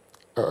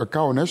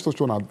kao nešto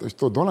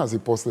što dolazi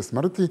poslije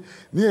smrti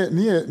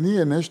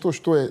nije nešto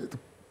što je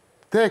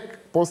tek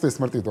poslije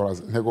smrti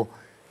dolazi, nego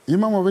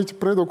imamo već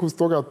predokus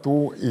toga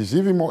tu i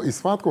živimo i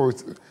svatko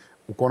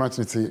u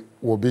konačnici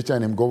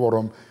uobičajenim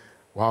govorom,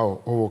 wow,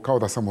 ovo kao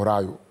da sam u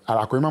raju. Ali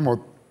ako imamo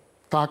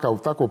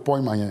takvo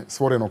poimanje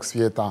stvorenog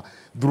svijeta,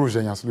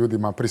 druženja s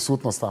ljudima,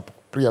 prisutnost sa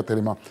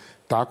prijateljima,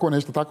 tako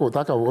nešto,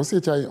 takav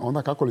osjećaj,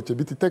 onda kako li će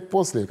biti tek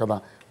poslije kada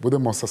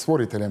budemo sa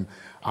stvoriteljem.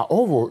 A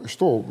ovo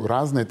što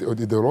razne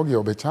ideologije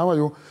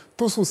obećavaju,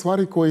 to su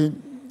stvari koji,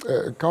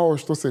 kao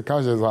što se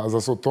kaže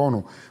za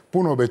Sotonu,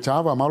 puno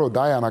obećava, malo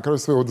daje, a na kraju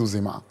sve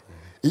oduzima.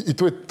 I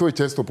to je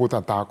često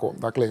puta tako.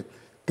 Dakle,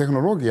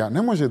 tehnologija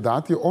ne može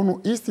dati onu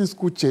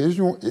istinsku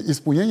čežnju,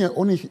 ispunjenje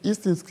onih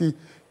istinskih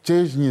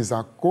čežnji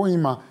za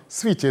kojima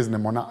svi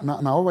čeznemo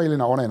na ovaj ili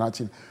na onaj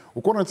način.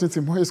 U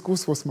konačnici, moje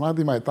iskustvo s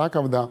mladima je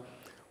takav da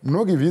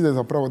mnogi vide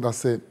zapravo da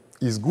se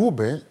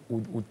izgube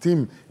u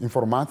tim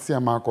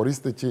informacijama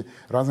koristeći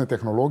razne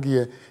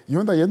tehnologije i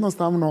onda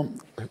jednostavno,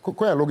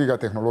 koja je logika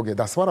tehnologije?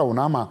 Da stvara u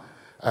nama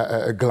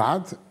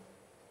glad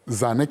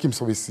za nekim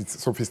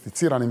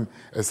sofisticiranim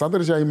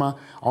sadržajima,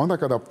 a onda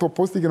kada to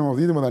postignemo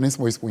vidimo da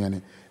nismo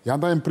ispunjeni. Ja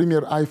dajem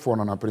primjer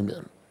iPhone-a, na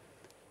primjer.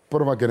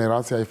 Prva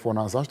generacija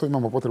iPhone-a. Zašto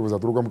imamo potrebu za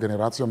drugom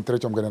generacijom,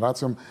 trećom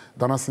generacijom?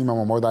 Danas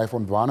imamo možda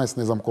iPhone 12,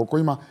 ne znam koliko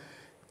ima.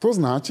 To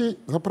znači,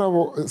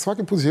 zapravo,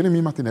 svaki put želim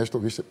imati nešto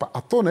više.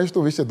 A to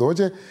nešto više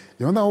dođe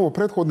i onda ovo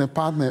prethodne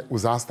padne u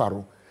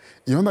zastaru.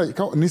 I onda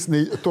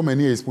to me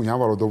nije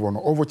ispunjavalo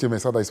dovoljno. Ovo će me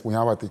sada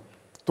ispunjavati.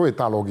 To je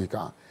ta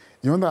logika.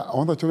 I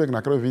onda čovjek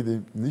na kraju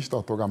vidi ništa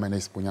od toga me ne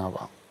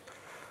ispunjava.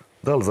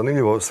 Da, ali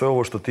zanimljivo, sve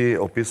ovo što ti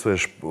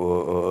opisuješ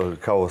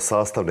kao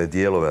sastavne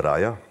dijelove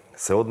raja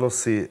se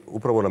odnosi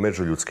upravo na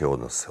međuljudske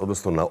odnose,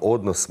 odnosno na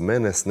odnos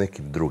mene s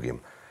nekim drugim.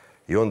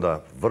 I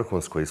onda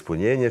vrhunsko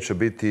ispunjenje će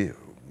biti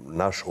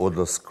naš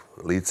odnos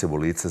lice u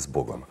lice s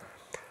Bogom.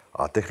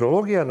 A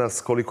tehnologija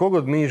nas, koliko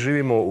god mi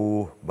živimo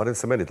barem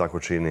se meni tako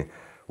čini,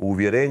 u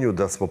uvjerenju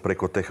da smo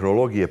preko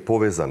tehnologije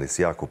povezani s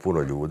jako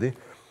puno ljudi,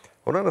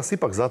 ona nas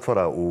ipak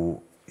zatvara u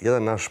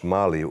jedan naš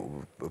mali...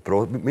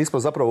 Mi smo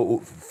zapravo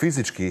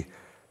fizički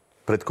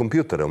pred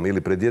kompjuterom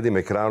ili pred jednim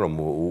ekranom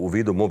u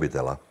vidu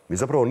mobitela. Mi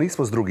zapravo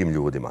nismo s drugim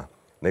ljudima,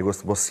 nego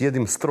smo s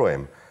jednim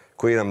strojem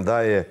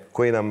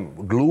koji nam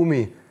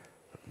glumi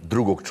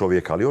drugog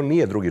čovjeka, ali on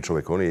nije drugi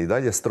čovjek, on je i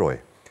dalje stroj.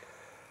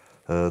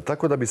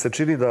 Tako da bi se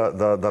čini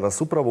da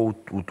nas upravo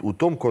u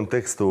tom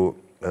kontekstu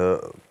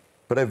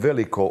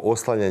preveliko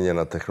oslanjanje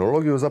na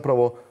tehnologiju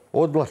zapravo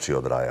odvlači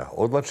od raja.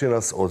 Odvlači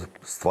nas od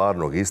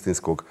stvarnog,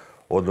 istinskog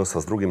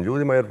odnosa s drugim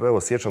ljudima, jer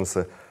evo, sjećam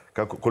se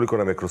koliko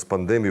nam je kroz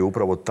pandemiju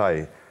upravo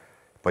taj,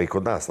 pa i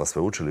kod nas na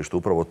sveučilištu,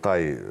 upravo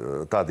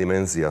ta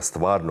dimenzija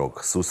stvarnog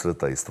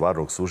susreta i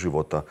stvarnog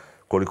suživota,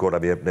 koliko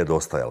nam je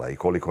nedostajala i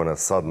koliko nas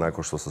sad,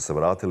 nakon što smo se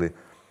vratili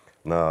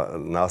na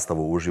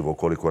nastavu uživo,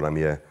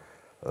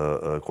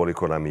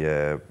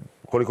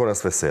 koliko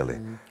nas veseli.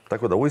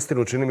 Tako da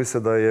uistinu čini mi se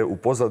da je u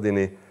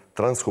pozadini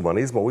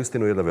transhumanizma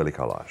uistinu jedna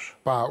velika laž.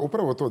 Pa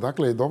upravo to.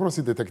 Dakle, dobro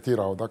si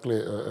detektirao.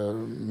 Dakle,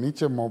 mi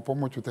ćemo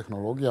pomoću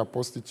tehnologija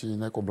postići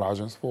neko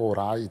blaženstvo,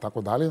 raj i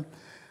tako dalje,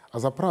 a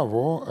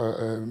zapravo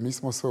mi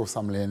smo sve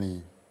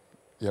osamljeniji.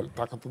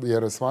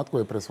 Jer svatko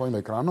je pred svojim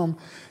ekranom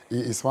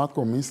i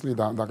svatko misli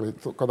da, dakle,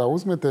 kada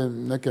uzmete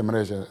neke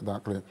mreže,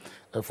 dakle,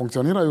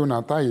 funkcioniraju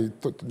na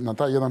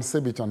taj jedan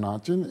sebičan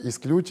način,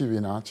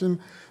 isključivi način,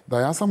 da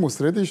ja sam u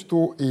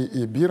središtu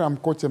i biram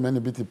ko će meni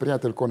biti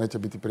prijatelj, ko neće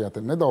biti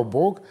prijatelj. Ne dao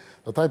Bog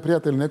da taj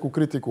prijatelj neku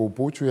kritiku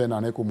upućuje na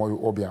neku moju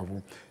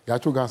objavu. Ja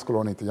ću ga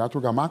skloniti, ja ću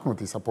ga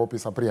maknuti sa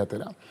popisa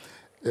prijatelja.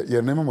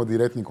 Jer nemamo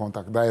direktni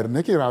kontakt. Da je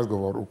neki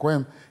razgovor u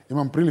kojem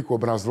imam priliku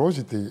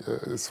obrazložiti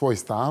svoj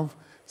stav,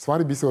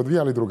 stvari bi se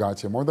odvijali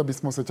drugačije. Možda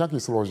bismo se čak i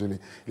složili.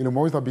 Ili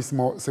možda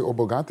bismo se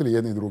obogatili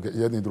jedni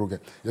druge.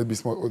 Jer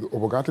bismo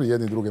obogatili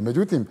jedni druge.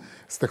 Međutim,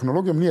 s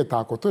tehnologijom nije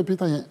tako. To je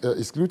pitanje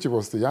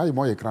isključivosti. Ja i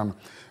moj ekran.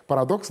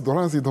 Paradoks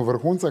dolazi do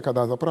vrhunca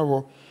kada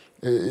zapravo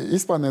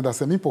ispadne da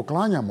se mi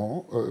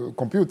poklanjamo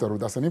kompjuteru,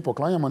 da se mi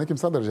poklanjamo nekim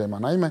sadržajima.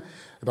 Naime,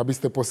 da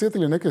biste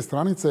posjetili neke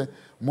stranice,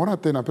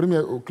 morate, na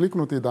primjer,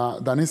 kliknuti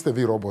da niste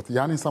vi robot.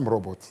 Ja nisam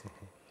robot.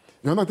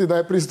 I onda ti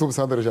daje pristup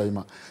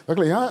sadržajima.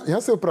 Dakle,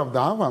 ja se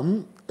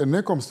opravdavam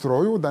nekom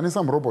stroju da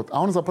nisam robot, a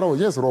on zapravo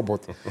jest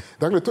robot.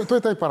 Dakle, to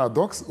je taj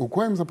paradoks u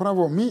kojem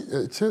zapravo mi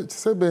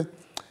sebe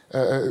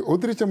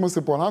odričemo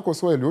se polako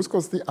svoje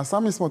ljudskosti, a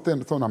sami smo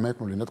to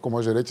nametnuli. Netko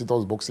može reći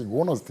to zbog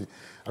sigurnosti.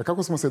 A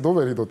kako smo se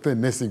doveli do te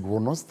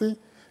nesigurnosti,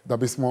 da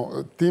bismo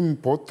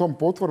tom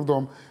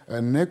potvrdom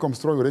nekom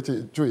stroju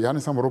reći, čuj, ja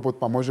nisam robot,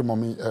 pa možemo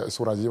mi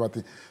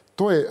surađivati.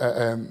 To je,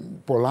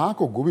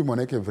 polako gubimo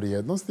neke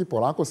vrijednosti,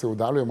 polako se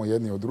udaljujemo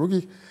jedni od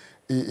drugih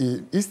i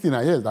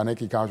istina je da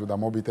neki kažu da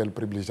mobitel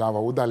približava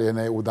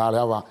udaljene,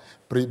 udaljava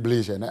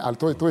približene, ali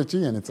to je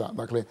činjenica.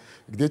 Dakle,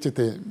 gdje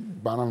ćete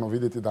banalno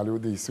vidjeti da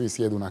ljudi svi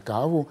sjedu na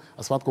kavu,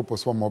 a svatko po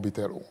svom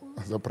mobitelu,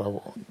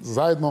 zapravo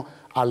zajedno,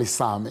 ali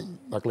sami.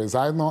 Dakle,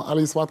 zajedno,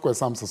 ali svatko je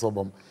sam sa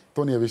sobom.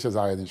 To nije više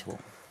zajedništvo.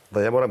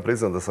 Da, ja moram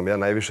priznati da sam ja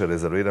najviše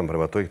rezerviran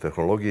prema toj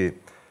tehnologiji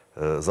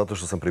zato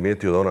što sam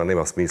primijetio da ona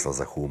nema smisla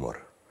za humor.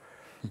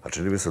 A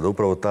čini mi se da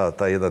upravo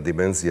ta jedna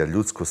dimenzija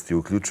ljudskosti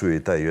uključuje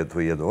i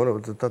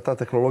ta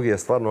tehnologija je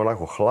stvarno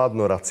onako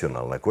hladno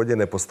racionalna. Kod nje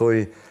ne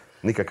postoji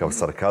nikakav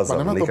sarkazam.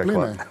 Pa nema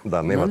topline.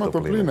 Da, nema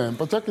topline.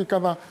 Pa čak i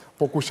kada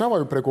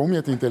pokušavaju preko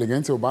umjetne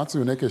inteligencije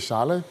ubacuju neke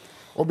šale,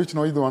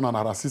 obično idu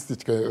na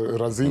rasističke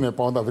razine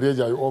pa onda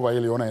vrijeđaju ovaj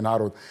ili onaj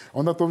narod.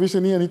 Onda to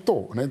više nije ni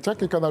to. Ne?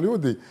 Čak i kada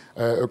ljudi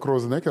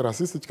kroz neke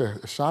rasističke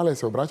šale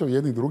se obraćaju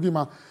jedni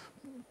drugima,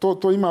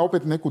 to ima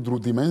opet neku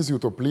dimenziju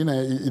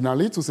topline i na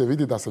licu se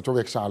vidi da se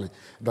čovjek šali,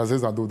 da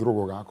zeza do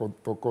drugoga.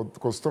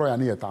 Kod stroja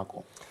nije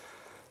tako.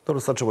 Dobro,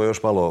 sad ćemo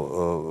još malo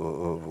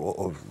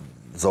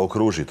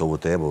zaokružiti ovu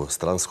temu s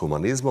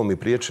transhumanizmom i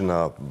prijeći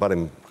na,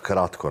 barem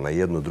kratko, na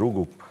jednu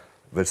drugu.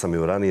 Već sam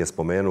ju ranije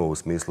spomenuo u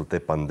smislu te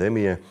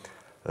pandemije.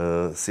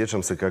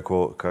 Sjećam se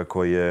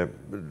kako je...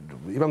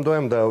 Imam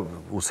dojam da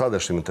u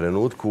sadašnjem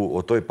trenutku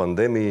o toj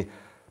pandemiji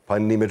pa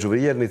ni među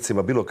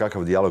vjernicima bilo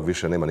kakav dijalog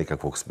više nema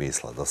nikakvog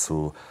smisla. Da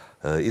su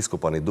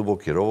iskopani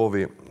duboki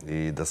rovovi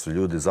i da su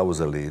ljudi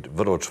zauzeli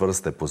vrlo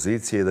čvrste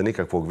pozicije i da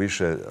nikakvog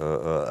više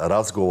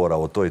razgovora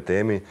o toj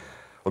temi,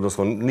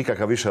 odnosno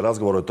nikakav više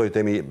razgovor o toj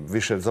temi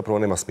više zapravo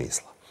nema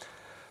smisla.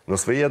 No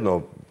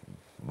svejedno,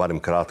 barem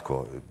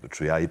kratko,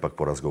 ću ja ipak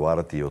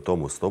porazgovarati i o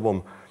tomu s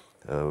tobom.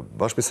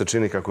 Baš mi se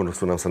čini kako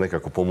su nam se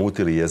nekako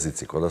pomutili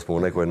jezici, kao da smo u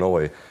nekoj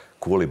novoj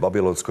kuli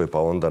babilonskoj, pa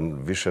onda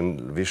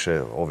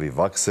više ovi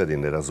vakseri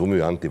ne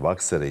razumiju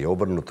antivaksere i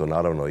obrnuto,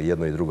 naravno i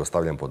jedno i drugo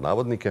stavljam pod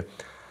navodnike.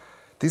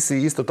 Ti si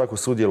isto tako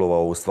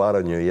sudjelovao u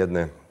stvaranju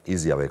jedne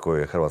izjave koju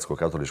je Hrvatsko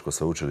katoličko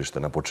sveučilište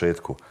na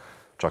početku,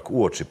 čak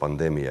uoči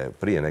pandemije,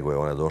 prije nego je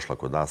ona došla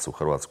kod nas u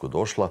Hrvatsku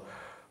došla,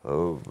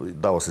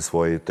 dao si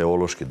svoj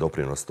teološki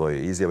doprinos toj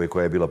izjavi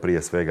koja je bila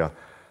prije svega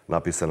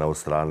napisana od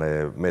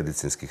strane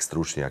medicinskih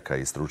stručnjaka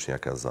i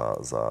stručnjaka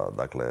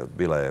dakle,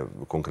 bila je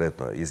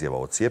konkretno izjava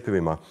o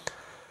cjepivima.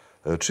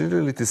 Čini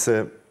li ti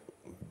se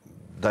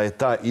da je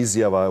ta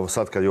izjava,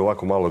 sad kad je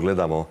ovako malo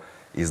gledamo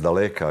iz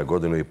daleka,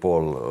 godinu i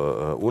pol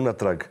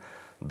unatrag,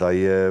 da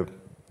je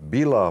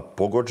bila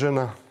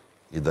pogođena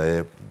i da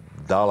je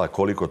dala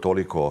koliko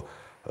toliko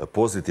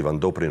pozitivan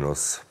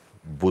doprinos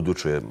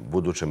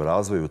budućem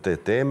razvoju te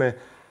teme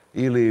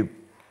ili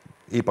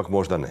ipak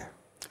možda ne?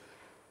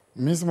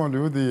 Mi smo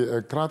ljudi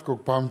kratkog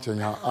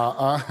pamćenja,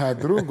 a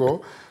drugo,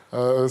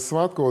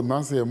 svatko od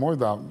nas je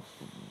možda,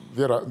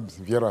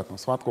 vjerojatno,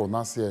 svatko od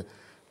nas je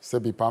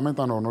sebi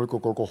pametan onoliko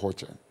koliko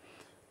hoće.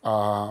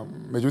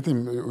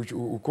 Međutim,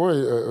 u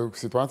kojoj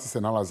situaciji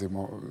se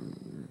nalazimo?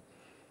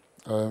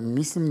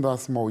 Mislim da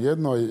smo u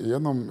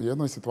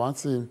jednoj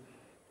situaciji,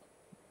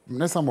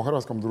 ne samo u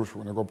hrvatskom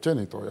društvu, nego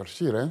općenito, jer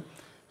šire,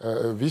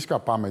 viška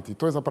pameti.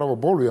 To je zapravo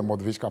bolujemo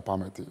od viška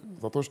pameti.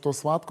 Zato što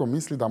svatko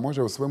misli da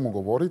može o svemu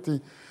govoriti,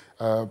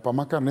 pa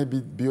makar ne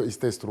bi bio iz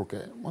te struke.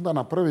 Onda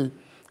na prvi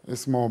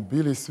smo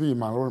bili svi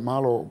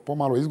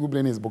pomalo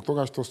izgubljeni zbog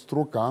toga što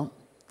struka,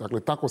 dakle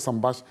tako sam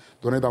baš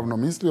donedavno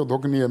mislio,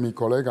 dok nije mi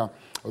kolega,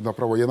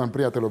 zapravo jedan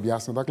prijatelj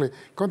objasnio, dakle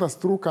kao da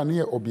struka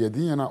nije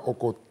objedinjena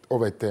oko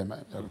ove teme,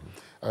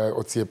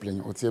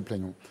 o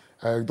cijepljenju.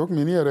 Dok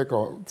mi nije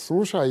rekao,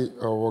 slušaj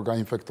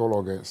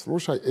infektologe,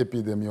 slušaj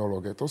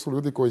epidemiologe, to su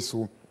ljudi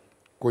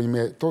kojim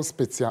je to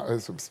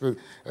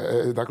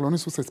dakle oni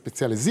su se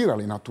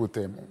specijalizirali na tu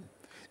temu.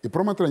 I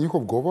promatraj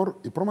njihov govor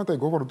i promatraj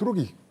govor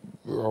drugih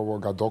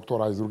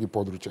doktora iz drugih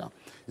područja.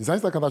 I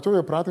zaista kada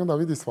čovjek prati, onda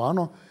vidi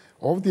stvarno,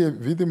 ovdje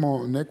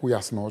vidimo neku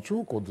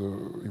jasnoću kod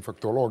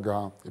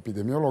infektologa,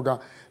 epidemiologa,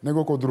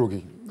 nego kod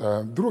drugih.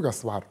 Druga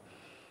stvar,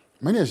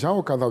 meni je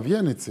žao kada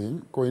vjernici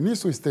koji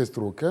nisu iz te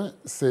struke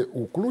se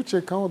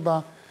uključe kao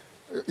da,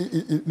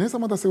 i ne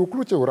samo da se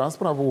uključe u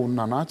raspravu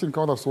na način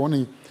kao da su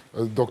oni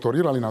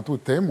doktorirali na tu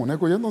temu,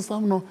 nego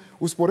jednostavno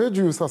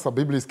uspoređuju sa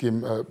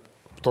biblijskim,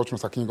 točno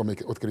sa knjigom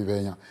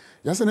Otkrivenja.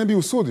 Ja se ne bi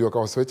usudio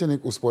kao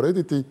svećenik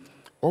usporediti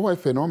ovaj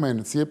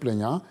fenomen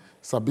cijepljenja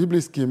sa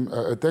biblijskim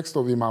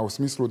tekstovima u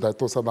smislu da je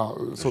to sada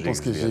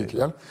sotonski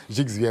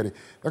žig zvijeri.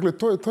 Dakle,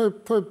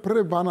 to je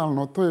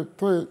prebanalno,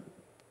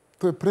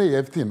 to je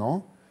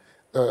prejeftino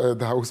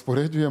da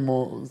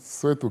uspoređujemo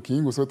Svetu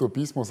knjigu, Sveto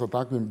pismo sa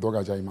takvim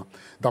događajima.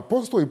 Da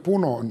postoji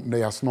puno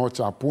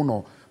nejasnoća,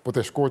 puno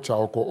poteškoća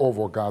oko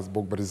ovoga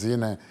zbog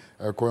brzine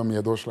kojom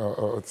je došlo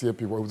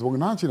cjepivo, zbog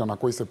načina na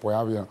koji se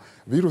pojavio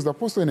virus, da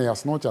postoji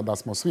nejasnoća, da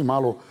smo svi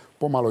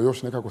pomalo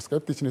još nekako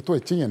skeptični, to je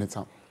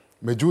činjenica.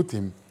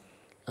 Međutim,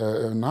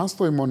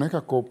 nastojimo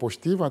nekako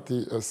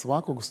poštivati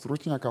svakog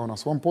stručnjaka na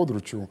svom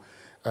području.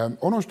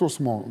 Ono što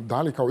smo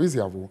dali kao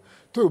izjavu,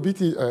 to je u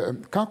biti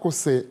kako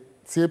se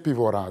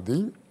cijepivo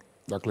radi.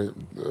 Dakle,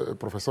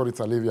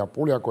 profesorica Livija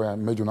Pulja, koja je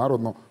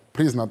međunarodno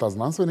priznata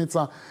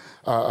znanstvenica,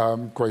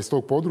 koja je iz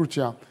tog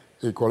područja,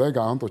 i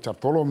kolega Anto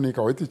Čartolovni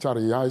kao etičar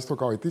i ja isto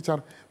kao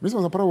etičar, mi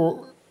smo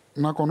zapravo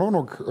nakon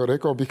onog,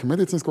 rekao bih,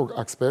 medicinskog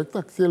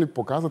aspekta htjeli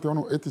pokazati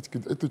onu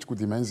etičku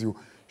dimenziju,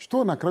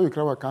 što na kraju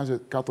krajeva kaže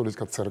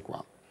Katolička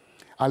crkva.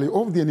 Ali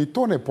ovdje ni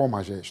to ne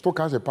pomaže. Što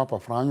kaže Papa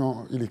Franjo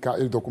ili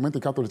dokumenti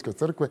Katoličke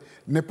crkve,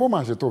 ne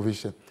pomaže to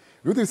više.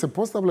 Ljudi se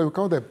postavljaju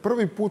kao da je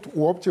prvi put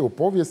uopće u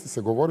povijesti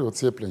se govori o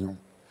cijepljenju.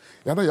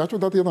 Ja ću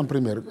dati jedan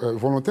primjer.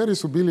 Volonteri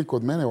su bili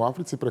kod mene u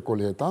Africi preko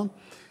ljeta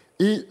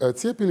i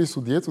cijepili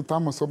su djecu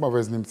tamo s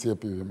obaveznim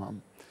cjepivima.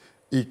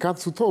 I kad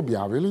su to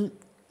objavili,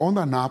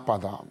 onda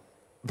napada.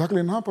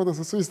 Dakle, napada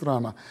sa svih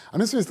strana. A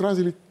ne su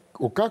istražili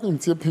o kakvim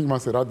cjepivima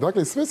se radi.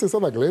 Dakle, sve se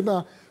sada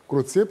gleda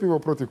kroz cjepivo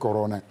protiv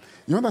korone.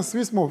 I onda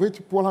svi smo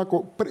već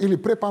polako ili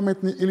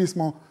prepametni ili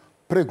smo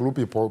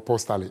preglupi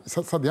postali.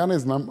 Sad ja ne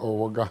znam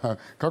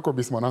kako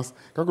bismo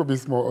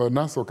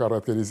nas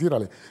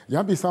okarakterizirali.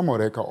 Ja bih samo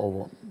rekao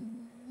ovo.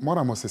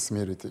 Moramo se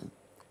smiriti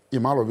i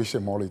malo više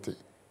moliti.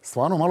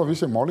 Stvarno malo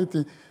više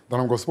moliti da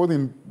nam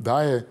Gospodin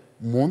daje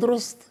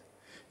mudrost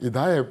i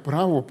daje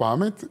pravu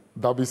pamet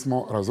da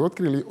bismo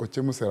razotkrili o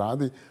čemu se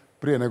radi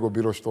prije nego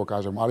bilo što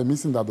kažemo. Ali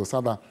mislim da do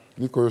sada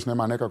niko još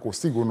nema nekakvu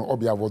sigurnu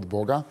objavu od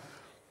Boga,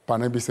 pa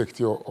ne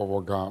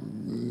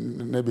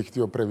bih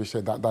htio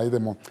previše da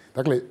idemo.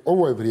 Dakle,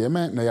 ovo je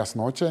vrijeme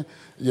nejasnoće.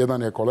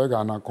 Jedan je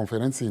kolega na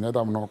konferenciji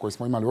nedavno koju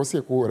smo imali u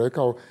Osijeku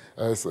rekao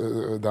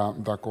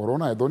da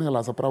korona je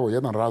donijela zapravo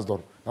jedan razdor.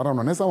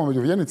 Naravno, ne samo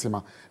među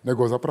vjernicima,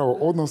 nego zapravo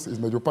odnos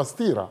između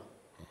pastira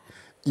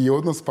i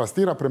odnos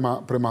pastira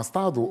prema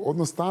stadu,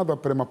 odnos stada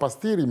prema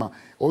pastirima,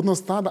 odnos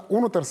stada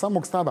unutar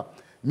samog stada.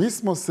 Mi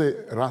smo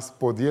se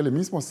raspodijelili,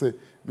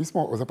 mi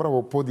smo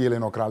zapravo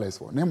podijeljeno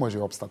kraljevstvo. Ne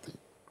može opstati.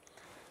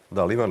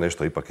 Da, ali ima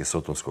nešto ipak i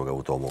sotonskoga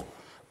u tomu.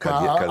 Kad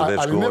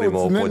već govorimo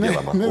o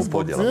podjelama. Ne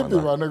zbog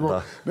cjepiva,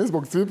 ne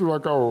zbog cjepiva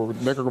kao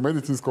nekakvog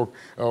medicinskog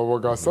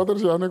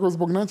sadržaja, nego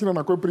zbog načina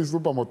na koji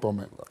pristupamo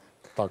tome.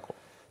 Tako.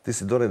 Ti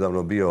si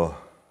donedavno bio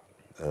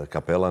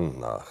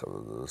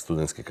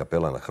studentski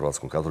kapelan na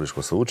Hrvatskom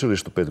katoličkom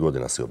sveučilištu. 5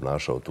 godina si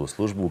obnašao tu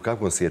službu. U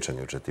kakvom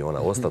sjećanju će ti ona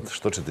ostati?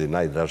 Što će ti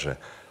najdraže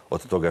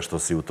od toga što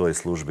si u toj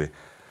službi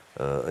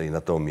i na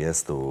tom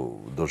mjestu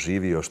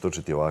doživio? Što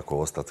će ti ovako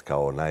ostati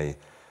kao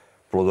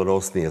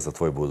najplodonosnije za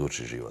tvoj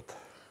budući život?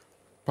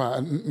 Pa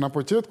na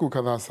početku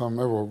kada sam,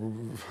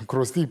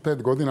 kroz tih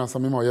 5 godina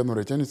sam imao jednu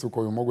rečenicu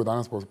koju mogu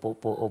danas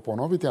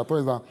ponoviti, a to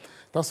je da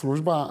ta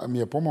služba mi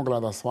je pomogla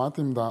da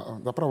shvatim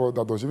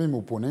da doživim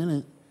u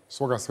punini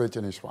svoga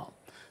svećeništva.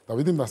 Da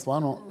vidim da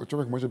stvarno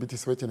čovjek može biti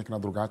svećenik na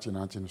drugačiji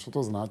način. Što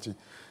to znači?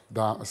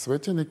 Da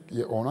svećenik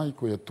je onaj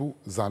koji je tu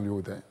za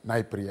ljude,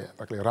 najprije.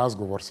 Dakle,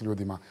 razgovor s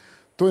ljudima.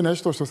 To je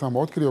nešto što sam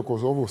otkrio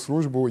kroz ovu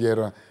službu,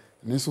 jer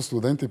nisu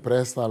studenti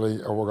prestali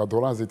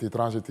dolaziti i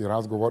tražiti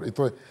razgovor. I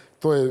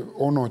to je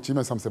ono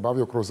čime sam se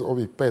bavio kroz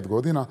ovih 5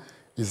 godina.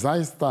 I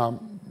zaista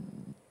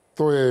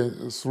to je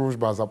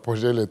služba za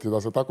poželjeti,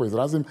 da se tako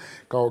izrazim,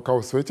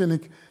 kao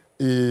svećenik.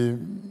 I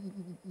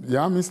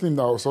ja mislim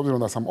da, s obzirom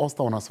da sam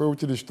ostao na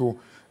sveučilištu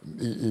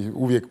i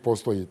uvijek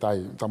postoji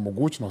ta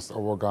mogućnost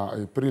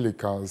i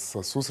prilika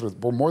za susret,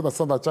 možda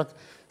sada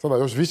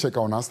još više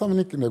kao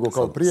nastavnik nego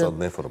kao prije. Sad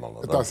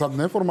neformalno, da. Sad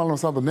neformalno,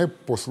 sad ne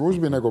po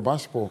službi, nego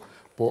baš po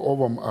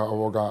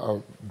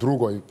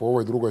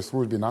ovoj drugoj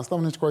službi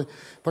nastavničkoj.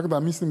 Tako da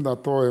mislim da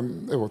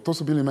to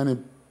su bili meni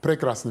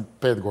prekrasni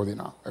 5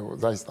 godina,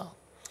 zaista.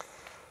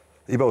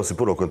 Imao si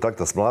puno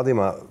kontakta s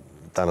mladima.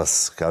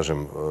 Danas,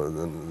 kažem,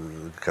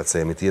 kad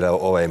se emitira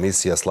ova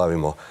emisija,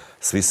 slavimo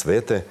Svi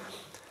svete.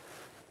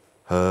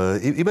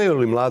 Imaju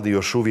li mladi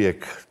još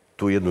uvijek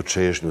tu jednu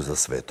čežnju za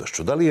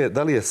svetošću?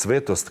 Da li je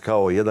svetost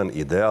kao jedan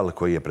ideal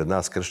koji je pred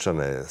nas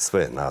kršćane,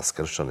 sve nas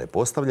kršćane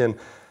postavljen,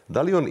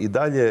 da li on i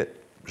dalje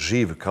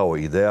živ kao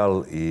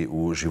ideal i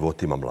u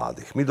životima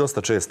mladih? Mi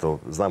dosta često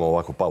znamo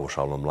ovako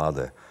paušalno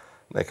mlade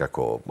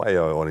nekako,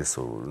 oni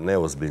su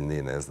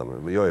neozbiljni, ne znam,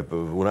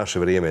 u naše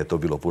vrijeme je to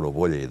bilo puno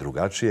bolje i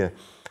drugačije.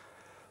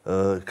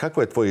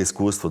 Kako je tvoje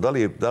iskustvo?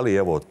 Da li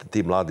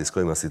ti mladi s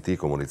kojima si ti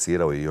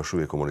komunicirao i još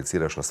uvijek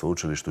komuniciraš na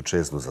sveučilištu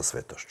čeznu za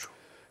svetošću?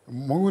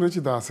 Mogu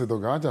reći da se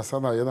događa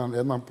sada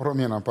jedna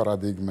promjena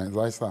paradigme,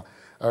 zaista,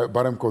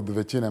 barem kod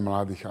većine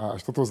mladih. A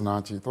što to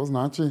znači? To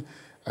znači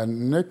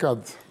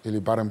nekad, ili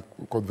barem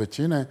kod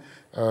većine,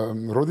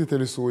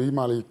 roditelji su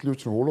imali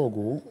ključnu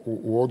ulogu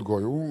u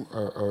odgoju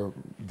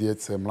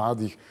djece,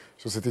 mladih,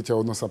 što se tiče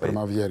odnosa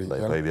prema vjeri.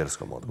 Pa i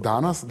vjerskom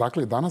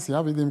odgoju. Danas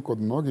ja vidim kod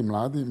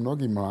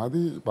mnogi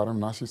mladi, barem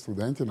naši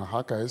studenti na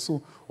HKS-u,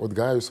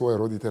 odgajaju svoje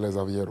roditelje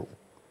za vjeru.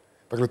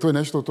 Dakle, to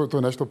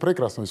je nešto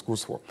prekrasno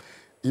iskustvo.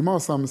 Imao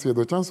sam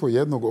svjedočanstvo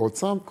jednog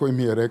oca koji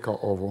mi je rekao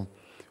ovo.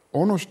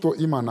 Ono što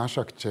ima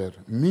naša kćer,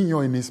 mi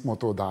njoj nismo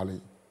to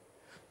dali.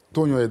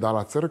 To njoj je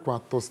dala crkva,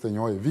 to ste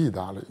njoj vi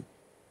dali.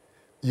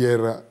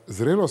 Jer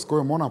zrelost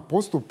kojom ona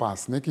postupa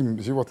s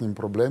nekim životnim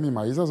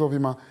problemima i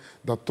izazovima,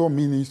 da to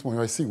mi nismo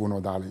njoj sigurno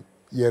dali.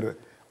 Jer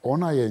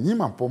ona je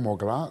njima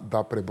pomogla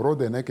da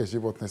prebrode neke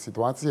životne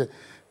situacije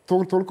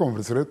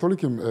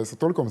sa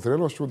tolikom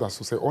zrelošću da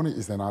su se oni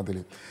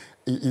iznenadili.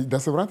 I da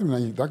se vratim na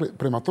njih. Dakle,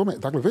 prema tome,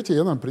 već je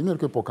jedan primjer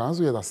koji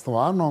pokazuje da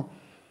stvarno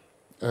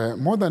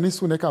možda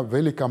nisu neka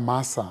velika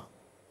masa,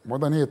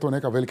 možda nije to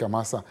neka velika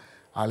masa,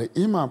 ali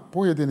ima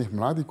pojedinih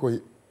mladih koji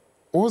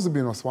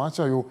ozbiljno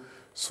shvaćaju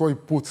svoj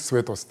put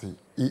svetosti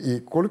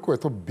i koliko je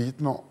to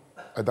bitno,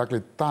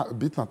 dakle,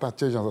 bitna ta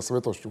čežnja za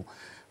svetošću.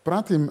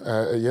 Pratim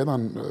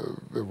jedan,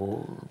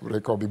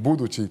 rekao bi,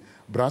 budući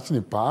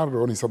bračni par,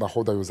 oni sada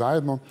hodaju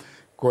zajedno,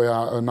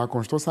 koja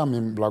nakon što sam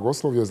im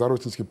blagoslovio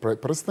zaručnički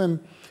prsten,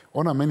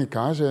 ona meni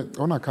kaže,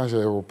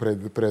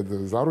 pred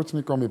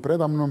zaručnikom i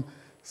predamnom,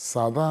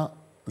 sada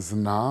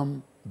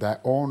znam da je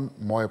on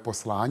moje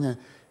poslanje,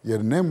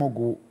 jer ne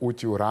mogu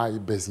ući u raj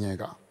bez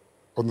njega.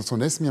 odnosno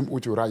ne smijem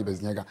ući u raj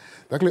bez njega.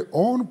 Dakle,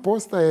 on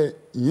postaje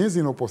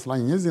njezino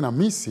poslanje, njezina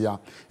misija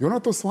i ona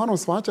to stvarno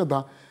shvaća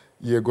da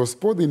je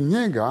Gospodin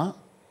njega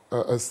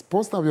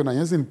postavio na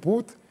njezin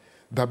put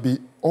da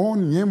bi on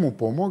njemu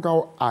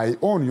pomogao, a i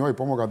on njoj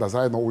pomogao da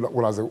zajedno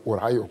ulaze u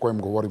raj o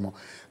kojem govorimo.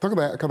 Tako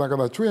da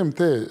kada čujem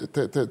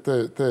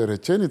te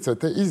rečenice,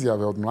 te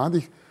izjave od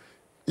mladih,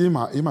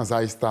 ima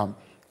zaista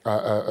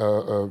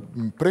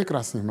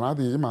prekrasnih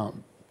mladih, ima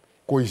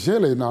koji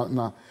žele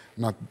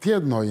na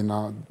tjednoj i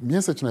na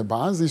mjesečnoj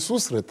bazi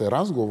susrete,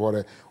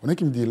 razgovore o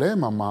nekim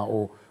dilemama,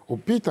 o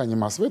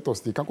pitanjima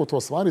svetosti, kako to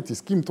ostvariti,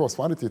 s kim to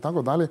ostvariti i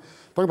tako dalje.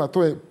 Tako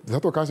da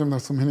zato kažem da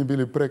su meni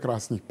bili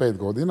prekrasnih 5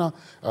 godina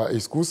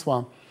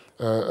iskustva.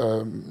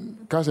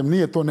 Kažem,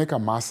 nije to neka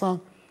masa,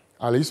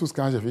 ali Isus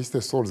kaže, vi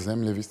ste sol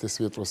zemlje, vi ste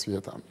svjetlo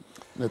svijeta.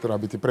 Ne treba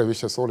biti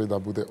previše soli da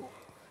bude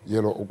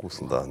jelo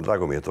ukusno. Da,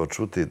 drago mi je to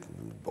čuti.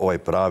 Ovaj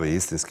pravi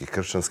istinski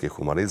kršćanski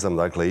humanizam,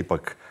 dakle,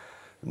 ipak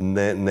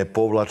ne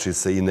povlači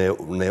se i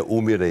ne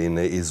umire i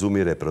ne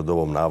izumire pred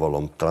ovom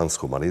navalom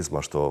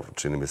transhumanizma, što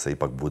čini mi se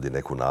ipak budi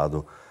neku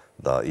nadu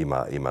da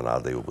ima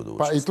nade i u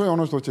budućnosti. Pa i to je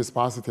ono što će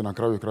spasiti na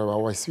kraju krajeva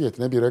ovaj svijet.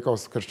 Ne bih rekao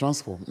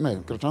kršćanstvo. Ne,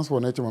 kršćanstvo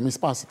nećemo mi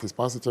spasiti.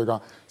 Spasit će ga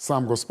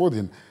sam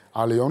Gospodin.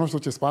 Ali ono što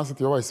će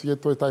spasiti ovaj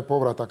svijet, to je taj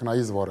povratak na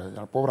izvore.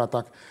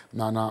 Povratak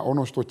na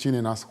ono što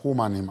čini nas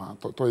humanima.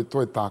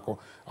 To je tako.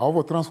 A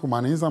ovo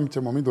transhumanizam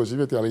ćemo mi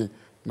doživjeti, ali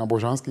na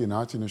božanski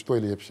način, što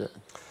je ljepše.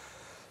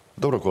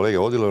 Dobro, kolege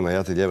Odilone,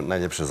 ja ti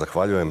najljepše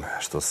zahvaljujem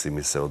što si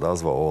mi se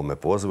odazvao ovome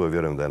pozivu i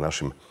vjerujem da je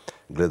našim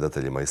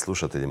gledateljima i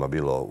slušateljima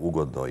bilo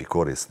ugodno i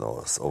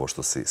korisno ovo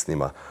što si s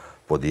njima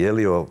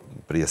podijelio,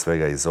 prije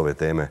svega iz ove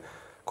teme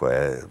koja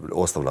je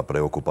osnovna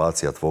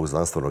preokupacija tvog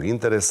znanstvenog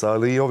interesa,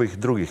 ali i ovih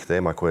drugih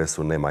tema koje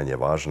su ne manje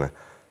važne.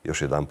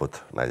 Još jedanput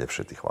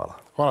najljepše ti hvala.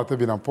 Hvala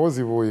tebi na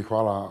pozivu i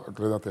hvala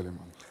gledateljima.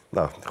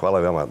 Da, hvala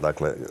vama,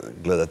 dakle,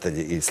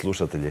 gledatelji i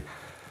slušatelji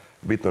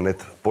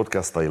Bitno.net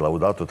podcasta i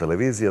Laudato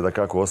televizije. Da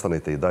kako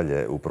ostanete i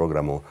dalje u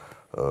programu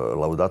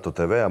Laudato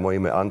TV-a. Moje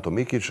ime je Anto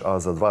Mikić, a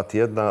za 2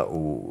 tjedna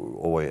u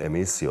ovoj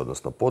emisiji,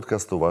 odnosno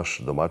podcastu, vaš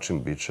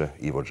domaćin bit će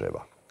Ivo Džeba.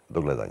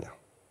 Do gledanja.